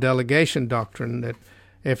the non-delegation doctrine that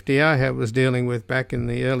FDR was dealing with back in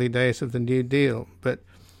the early days of the New Deal. But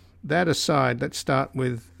that aside, let's start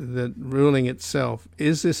with the ruling itself.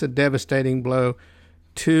 Is this a devastating blow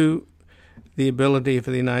to the ability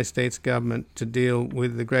for the United States government to deal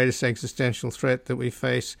with the greatest existential threat that we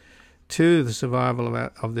face to the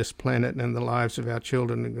survival of this planet and the lives of our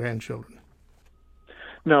children and grandchildren?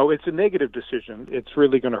 No, it's a negative decision. It's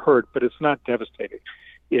really going to hurt, but it's not devastating.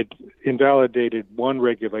 It invalidated one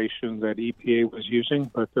regulation that EPA was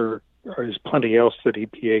using, but there is plenty else that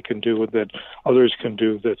EPA can do and that others can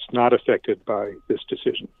do that's not affected by this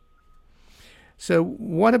decision. So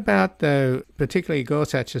what about, though, particularly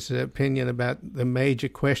Gorsuch's opinion about the major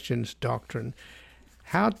questions doctrine?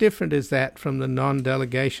 How different is that from the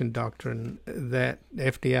non-delegation doctrine that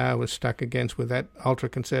FDR was stuck against with that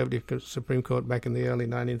ultra-conservative Supreme Court back in the early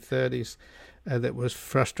 1930s that was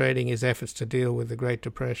frustrating his efforts to deal with the Great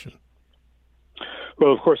Depression?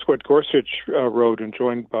 Well, of course, what Gorsuch wrote and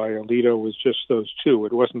joined by Alito was just those two.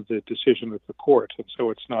 It wasn't the decision of the court, and so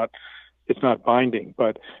it's not binding.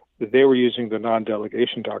 But they were using the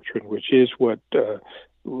non-delegation doctrine, which is what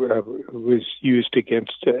was used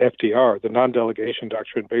against FDR. The non-delegation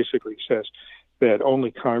doctrine basically says that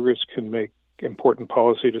only Congress can make important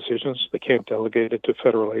policy decisions. They can't delegate it to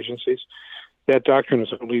federal agencies. That doctrine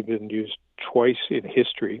has only been used twice in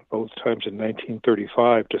history, both times in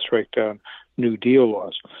 1935 to strike down New Deal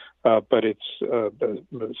laws. But it's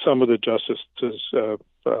some of the justices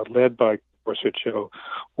led by Gorsuch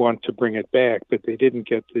want to bring it back, but they didn't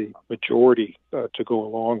get the majority to go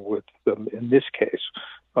along with them in this case,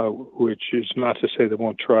 which is not to say they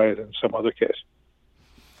won't try it in some other case.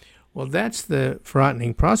 Well, that's the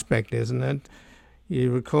frightening prospect, isn't it?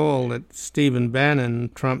 You recall that Stephen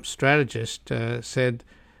Bannon, Trump's strategist, said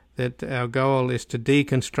that our goal is to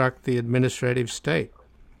deconstruct the administrative state.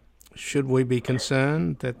 Should we be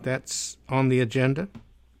concerned that that's on the agenda?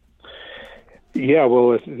 Yeah,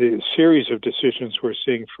 well, the series of decisions we're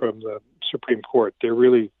seeing from the Supreme Court, they're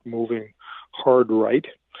really moving hard right.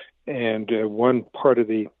 And one part of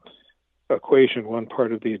the equation, one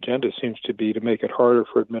part of the agenda seems to be to make it harder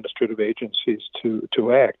for administrative agencies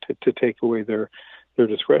to act, to take away their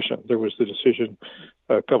discretion. There was the decision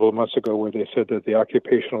a couple of months ago where they said that the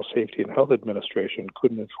Occupational Safety and Health Administration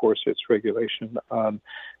couldn't enforce its regulation on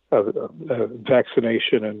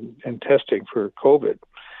vaccination and testing for COVID.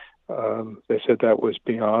 They said that was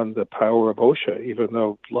beyond the power of OSHA, even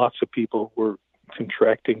though lots of people were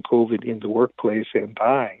contracting COVID in the workplace and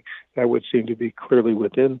dying. That would seem to be clearly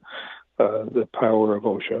within the power of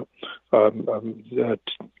OSHA.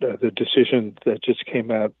 The decision that just came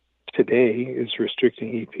out today is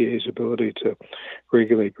restricting EPA's ability to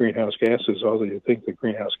regulate greenhouse gases, although you think the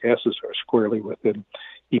greenhouse gases are squarely within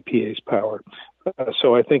EPA's power.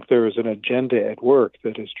 So I think there is an agenda at work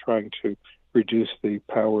that is trying to reduce the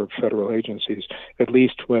power of federal agencies, at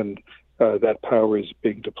least when that power is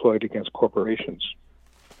being deployed against corporations.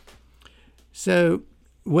 So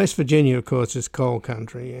West Virginia, of course, is coal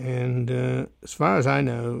country, and as far as I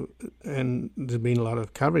know, and there's been a lot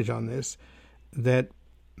of coverage on this, that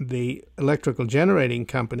the electrical generating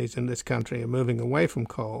companies in this country are moving away from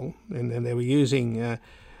coal, and then they were using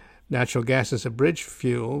natural gas as a bridge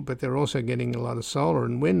fuel, but they're also getting a lot of solar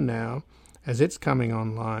and wind now as it's coming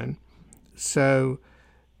online. So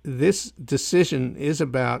this decision is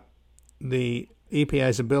about the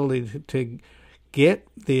EPA's ability to get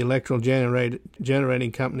the electrical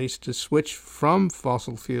generating companies to switch from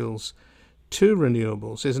fossil fuels to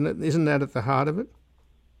renewables, isn't it? Isn't that at the heart of it?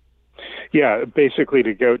 Yeah, basically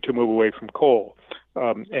to move away from coal.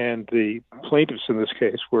 And the plaintiffs in this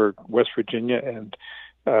case were West Virginia and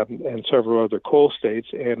several other coal states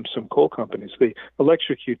and some coal companies. The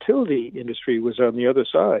electric utility industry was on the other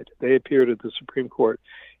side. They appeared at the Supreme Court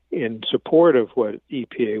in support of what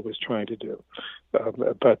EPA was trying to do.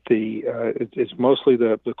 But it's mostly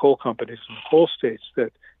the coal companies and the coal states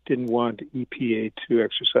that didn't want EPA to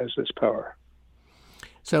exercise this power.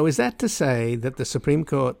 So is that to say that the Supreme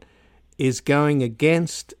Court is going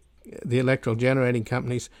against the electrical generating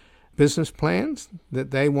companies' business plans,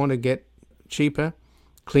 that they want to get cheaper,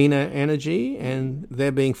 cleaner energy, and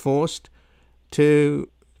they're being forced to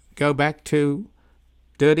go back to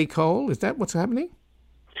dirty coal? Is that what's happening?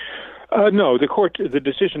 No, the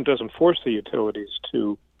decision doesn't force the utilities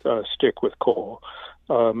to stick with coal.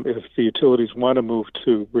 If the utilities want to move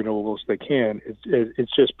to renewables, they can.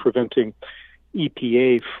 It's just preventing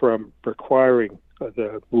EPA from requiring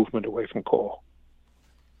the movement away from coal.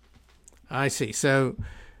 I see. So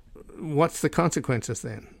what's the consequences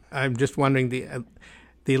then? I'm just wondering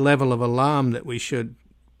the level of alarm that we should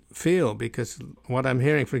feel, because what I'm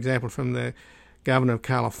hearing, for example, from the governor of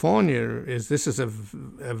California is this is a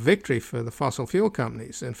victory for the fossil fuel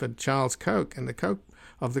companies and for Charles Koch and the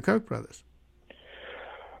Koch brothers.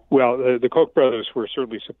 Well, the Koch brothers were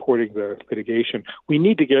certainly supporting the litigation. We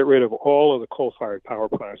need to get rid of all of the coal-fired power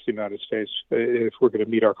plants in the United States if we're going to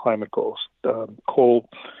meet our climate goals. Coal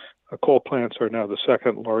plants are now the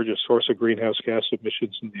second largest source of greenhouse gas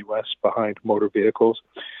emissions in the U.S. behind motor vehicles.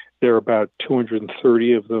 There are about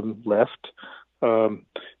 230 of them left.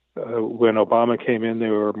 When Obama came in,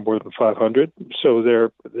 there were more than 500. So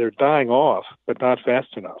they're dying off, but not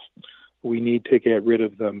fast enough. We need to get rid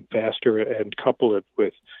of them faster and couple it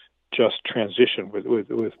with just transition,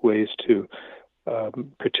 with ways to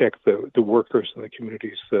protect the workers and the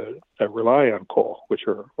communities that rely on coal, which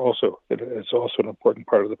are also an important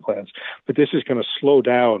part of the plans. But this is going to slow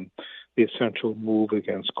down the essential move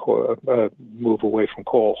away from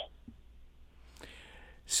coal.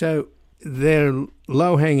 So they're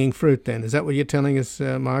low-hanging fruit then. Is that what you're telling us,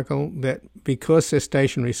 Michael? That because they're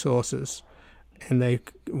stationary sources, and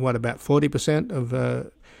about 40%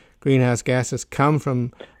 of greenhouse gases come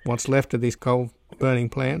from what's left of these coal-burning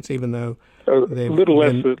plants, even though they've a little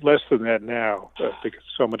less than that now, because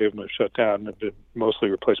so many of them have shut down and have been mostly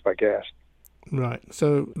replaced by gas. Right.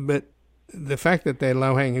 So, but the fact that they're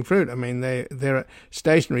low-hanging fruit, I mean, they're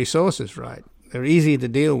stationary sources, right? They're easy to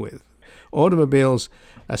deal with. Automobiles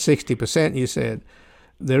are 60%, you said.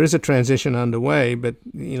 There is a transition underway, but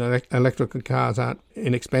electrical cars aren't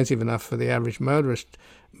inexpensive enough for the average motorist.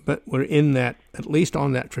 But we're in that, at least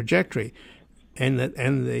on that trajectory, and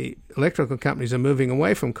the electrical companies are moving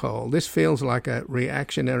away from coal. This feels like a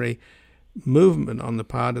reactionary movement on the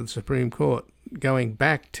part of the Supreme Court, going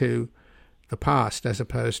back to the past as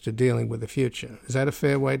opposed to dealing with the future. Is that a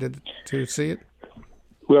fair way to see it?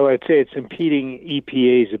 Well, I'd say it's impeding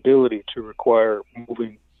EPA's ability to require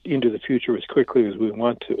moving into the future as quickly as we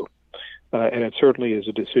want to. And it certainly is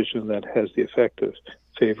a decision that has the effect of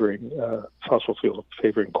favoring fossil fuel,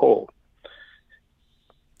 favoring coal.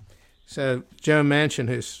 So Joe Manchin,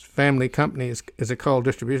 whose family company is a coal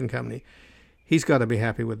distribution company, he's got to be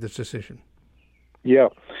happy with this decision. Yeah.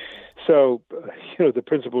 So, the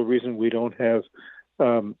principal reason we don't have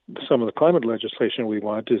some of the climate legislation we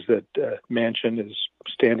want is that Manchin is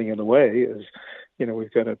standing in the way.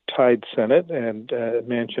 We've got a tied Senate, and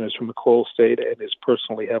Manchin is from a coal state and is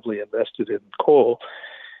personally heavily invested in coal.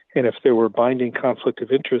 And if there were binding conflict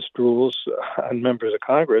of interest rules on members of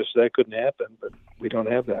Congress, that couldn't happen, but we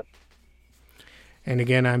don't have that. And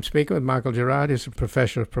again, I'm speaking with Michael Gerard, who's a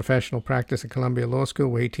professor of professional practice at Columbia Law School,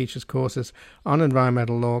 where he teaches courses on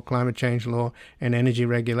environmental law, climate change law, and energy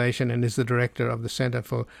regulation, and is the director of the Center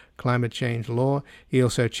for Climate Change Law. He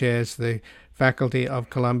also chairs the faculty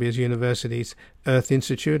of Columbia University's Earth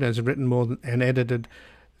Institute, has written and edited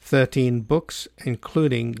 13 books,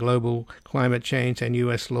 including Global Climate Change and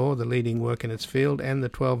U.S. Law, the leading work in its field, and the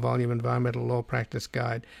 12-volume Environmental Law Practice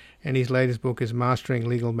Guide. And his latest book is Mastering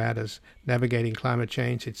Legal Matters, Navigating Climate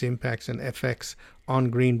Change, Its Impacts and Effects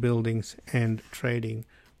on Green Buildings and Trading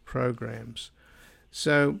Programs.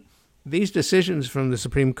 So these decisions from the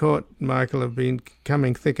Supreme Court, Michael, have been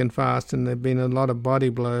coming thick and fast, and there have been a lot of body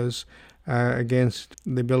blows against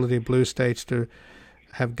the ability of blue states to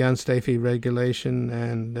have gun safety regulation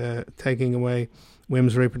and taking away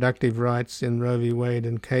women's reproductive rights in Roe v. Wade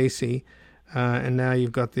and Casey. And now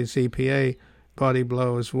you've got this EPA body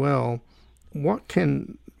blow as well. What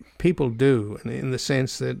can people do in the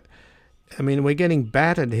sense that, we're getting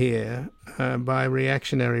battered here by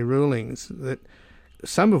reactionary rulings that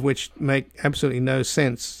some of which make absolutely no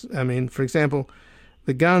sense. I mean, for example,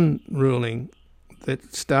 the gun ruling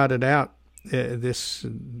that started out this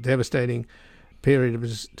devastating period of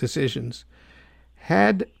decisions,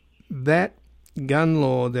 had that gun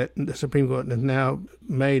law that the Supreme Court has now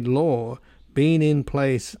made law been in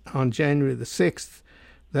place on January the 6th,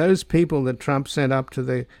 those people that Trump sent up to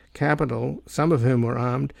the Capitol, some of whom were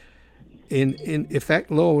armed, if that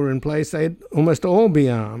law were in place, they'd almost all be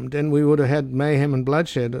armed, and we would have had mayhem and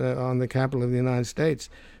bloodshed on the capital of the United States.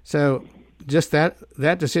 So just that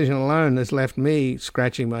decision alone has left me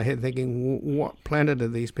scratching my head thinking, what planet are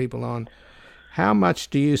these people on? How much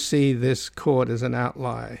do you see this court as an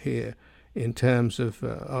outlier here in terms of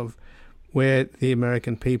where the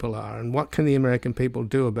American people are, and what can the American people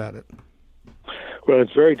do about it? Well,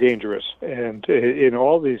 it's very dangerous. And in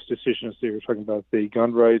all these decisions they were talking about, the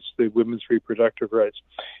gun rights, the women's reproductive rights,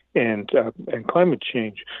 and climate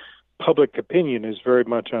change, public opinion is very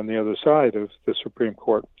much on the other side of the Supreme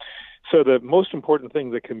Court. So the most important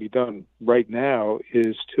thing that can be done right now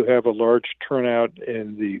is to have a large turnout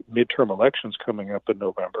in the midterm elections coming up in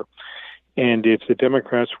November. And if the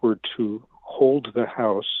Democrats were to hold the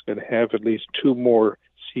House and have at least 2 more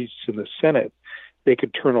seats in the Senate, they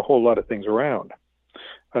could turn a whole lot of things around.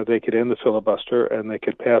 They could end the filibuster, and they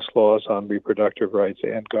could pass laws on reproductive rights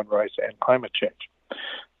and gun rights and climate change.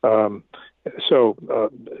 So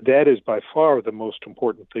that is by far the most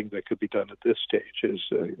important thing that could be done at this stage,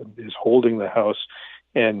 is holding the House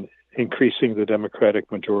and increasing the Democratic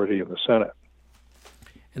majority in the Senate.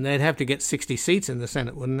 And they'd have to get 60 seats in the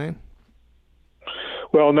Senate, wouldn't they?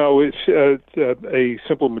 Well, no, a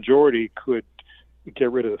simple majority could get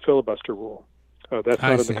rid of the filibuster rule. That's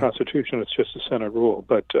not in the Constitution. It's just a Senate rule.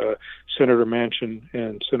 But Senator Manchin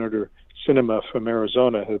and Senator Sinema from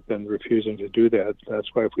Arizona have been refusing to do that.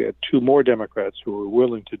 That's why if we had 2 more Democrats who were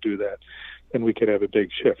willing to do that, then we could have a big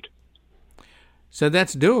shift. So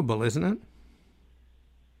that's doable, isn't it?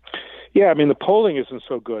 Yeah, I mean, the polling isn't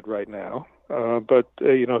so good right now. But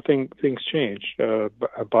things change.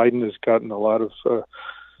 Biden has gotten a lot of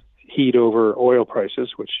heat over oil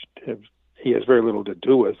prices, which he has very little to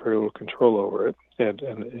do with, very little control over it, and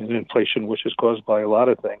inflation, which is caused by a lot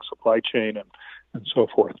of things, supply chain and so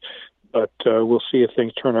forth. But we'll see if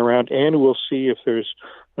things turn around, and we'll see if there's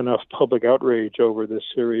enough public outrage over this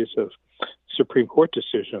series of Supreme Court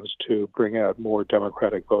decisions to bring out more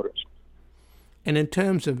Democratic voters. And in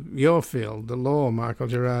terms of your field, the law, Michael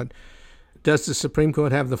Gerard, does the Supreme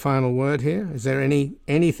Court have the final word here? Is there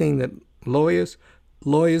anything that lawyers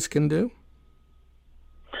can do?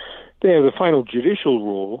 They have the final judicial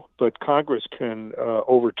rule, but Congress can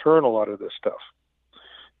overturn a lot of this stuff.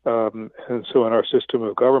 And so in our system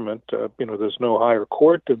of government, there's no higher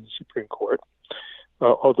court than the Supreme Court.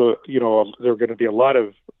 Although, there are going to be a lot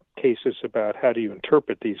of cases about how do you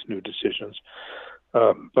interpret these new decisions.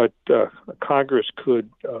 But Congress could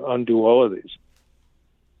undo all of these.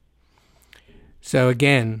 So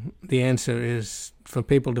again, the answer is for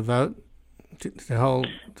people to vote,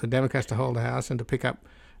 the Democrats to hold the House and to pick up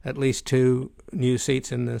at least 2 new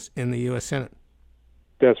seats in the U.S. Senate.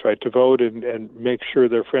 That's right, to vote and make sure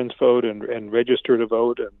their friends vote and register to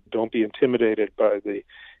vote, and don't be intimidated by the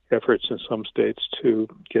efforts in some states to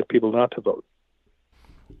get people not to vote.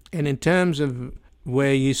 And in terms of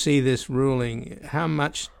where you see this ruling, how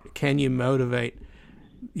much can you motivate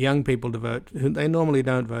young people to vote? They normally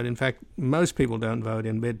don't vote. In fact, most people don't vote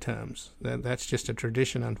in midterms. That's just a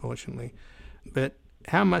tradition, unfortunately. But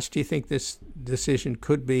how much do you think this decision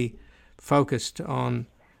could be focused on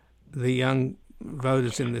the young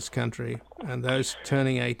voters in this country and those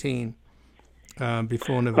turning 18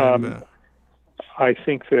 before November? I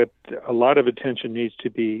think that a lot of attention needs to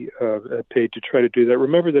be paid to try to do that.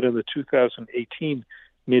 Remember that in the 2018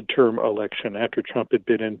 midterm election, after Trump had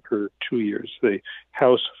been in for 2 years, the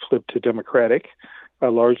House flipped to Democratic,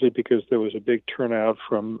 largely because there was a big turnout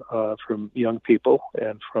from young people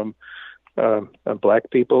and from black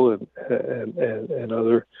people and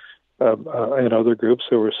other groups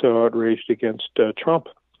who were so outraged against Trump.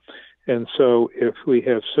 And so if we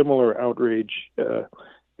have similar outrage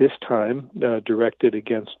this time directed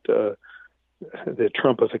against the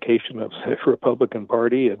Trumpification of the Republican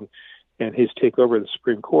Party and his takeover of the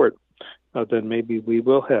Supreme Court, then maybe we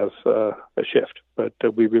will have a shift. But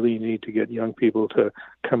we really need to get young people to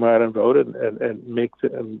come out and vote and make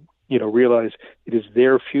them, realize it is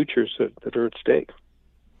their futures that are at stake.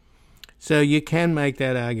 So you can make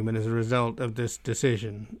that argument as a result of this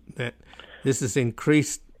decision that this has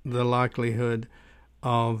increased the likelihood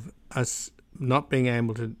of us not being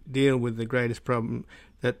able to deal with the greatest problem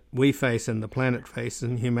that we face and the planet face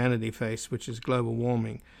and humanity face, which is global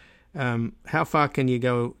warming. How far can you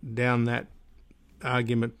go down that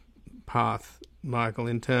argument path, Michael,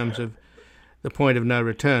 in terms of the point of no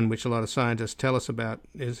return, which a lot of scientists tell us about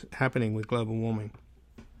is happening with global warming?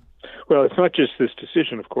 Well, it's not just this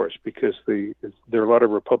decision, of course, because there are a lot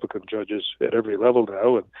of Republican judges at every level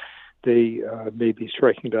now, and they may be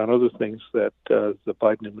striking down other things that the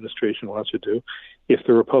Biden administration wants to do. If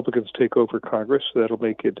the Republicans take over Congress, that'll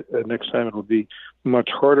make it next time it'll be much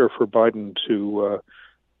harder for Biden to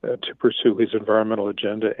pursue his environmental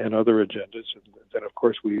agenda and other agendas. And then, of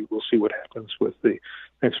course, we will see what happens with the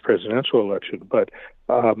next presidential election. But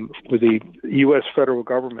with the U.S. federal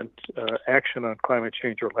government action on climate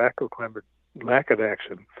change or lack of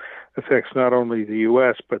action affects not only the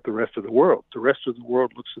U.S. but the rest of the world. The rest of the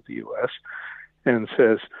world looks at the U.S. and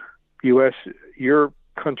says, U.S., your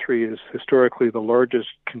country is historically the largest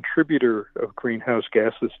contributor of greenhouse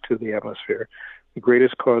gases to the atmosphere, the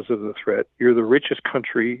greatest cause of the threat. You're the richest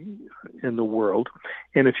country in the world.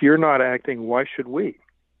 And if you're not acting, why should we?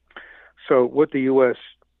 So what the U.S.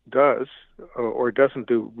 does or doesn't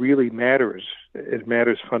do really matters. It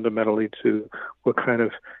matters fundamentally to what kind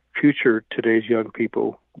of future today's young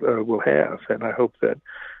people will have. And I hope that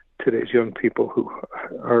today's young people who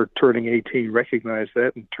are turning 18 recognize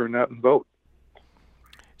that and turn out and vote.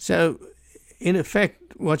 So, in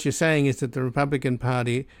effect, what you're saying is that the Republican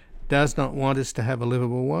Party does not want us to have a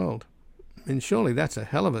livable world. And surely that's a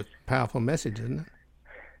hell of a powerful message, isn't it?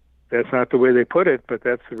 That's not the way they put it, but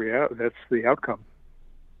that's that's the outcome.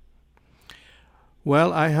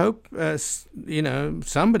 Well, I hope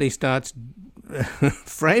somebody starts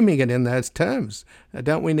framing it in those terms.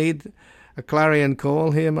 Don't we need a clarion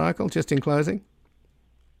call here, Michael? Just in closing.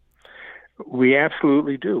 We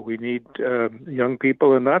absolutely do. We need young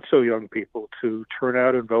people and not so young people to turn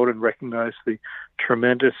out and vote and recognize the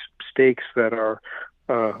tremendous stakes that are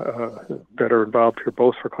involved here,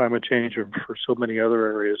 both for climate change and for so many other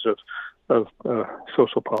areas of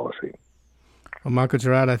social policy. Well, Michael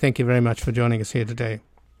Gerard, I thank you very much for joining us here today.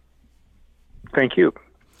 Thank you.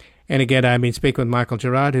 And again, I've been speaking with Michael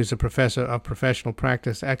Gerard, who's a professor of professional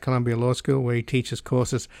practice at Columbia Law School, where he teaches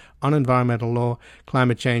courses on environmental law,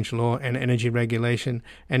 climate change law, and energy regulation,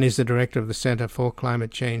 and is the director of the Center for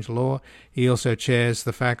Climate Change Law. He also chairs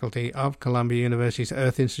the faculty of Columbia University's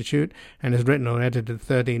Earth Institute and has written or edited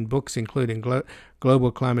 13 books, including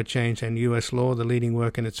Global Climate Change and U.S. Law, the leading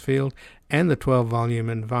work in its field, and the 12-volume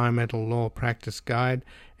Environmental Law Practice Guide.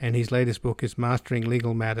 And his latest book is Mastering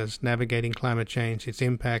Legal Matters, Navigating Climate Change, Its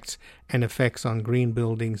Impacts and Effects on Green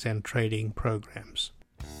Buildings and Trading Programs.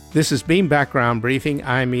 This has been Background Briefing.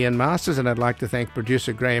 I'm Ian Masters, and I'd like to thank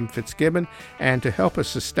producer Graham Fitzgibbon. And to help us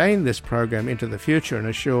sustain this program into the future and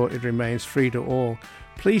assure it remains free to all,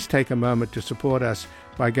 please take a moment to support us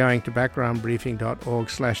by going to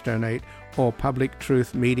backgroundbriefing.org/donate or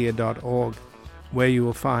publictruthmedia.org, where you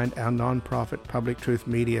will find our non-profit Public Truth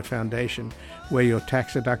Media Foundation, where your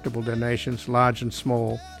tax-deductible donations, large and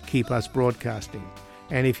small, keep us broadcasting.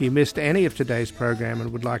 And if you missed any of today's program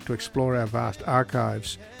and would like to explore our vast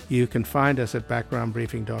archives, you can find us at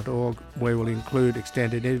backgroundbriefing.org, where we'll include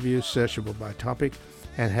extended interviews searchable by topic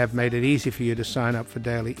and have made it easy for you to sign up for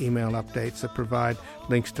daily email updates that provide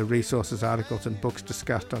links to resources, articles, and books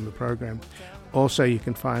discussed on the program. Also, you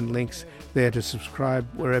can find links there to subscribe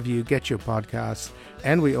wherever you get your podcasts,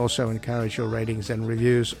 and we also encourage your ratings and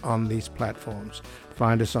reviews on these platforms.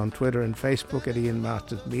 Find us on Twitter and Facebook at Ian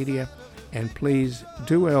Masters Media, and please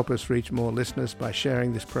do help us reach more listeners by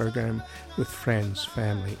sharing this program with friends,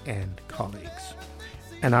 family, and colleagues.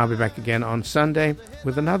 And I'll be back again on Sunday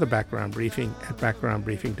with another Background Briefing at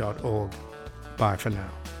backgroundbriefing.org. Bye for now.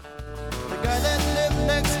 The guy that lived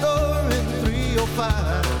next door in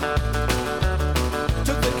 305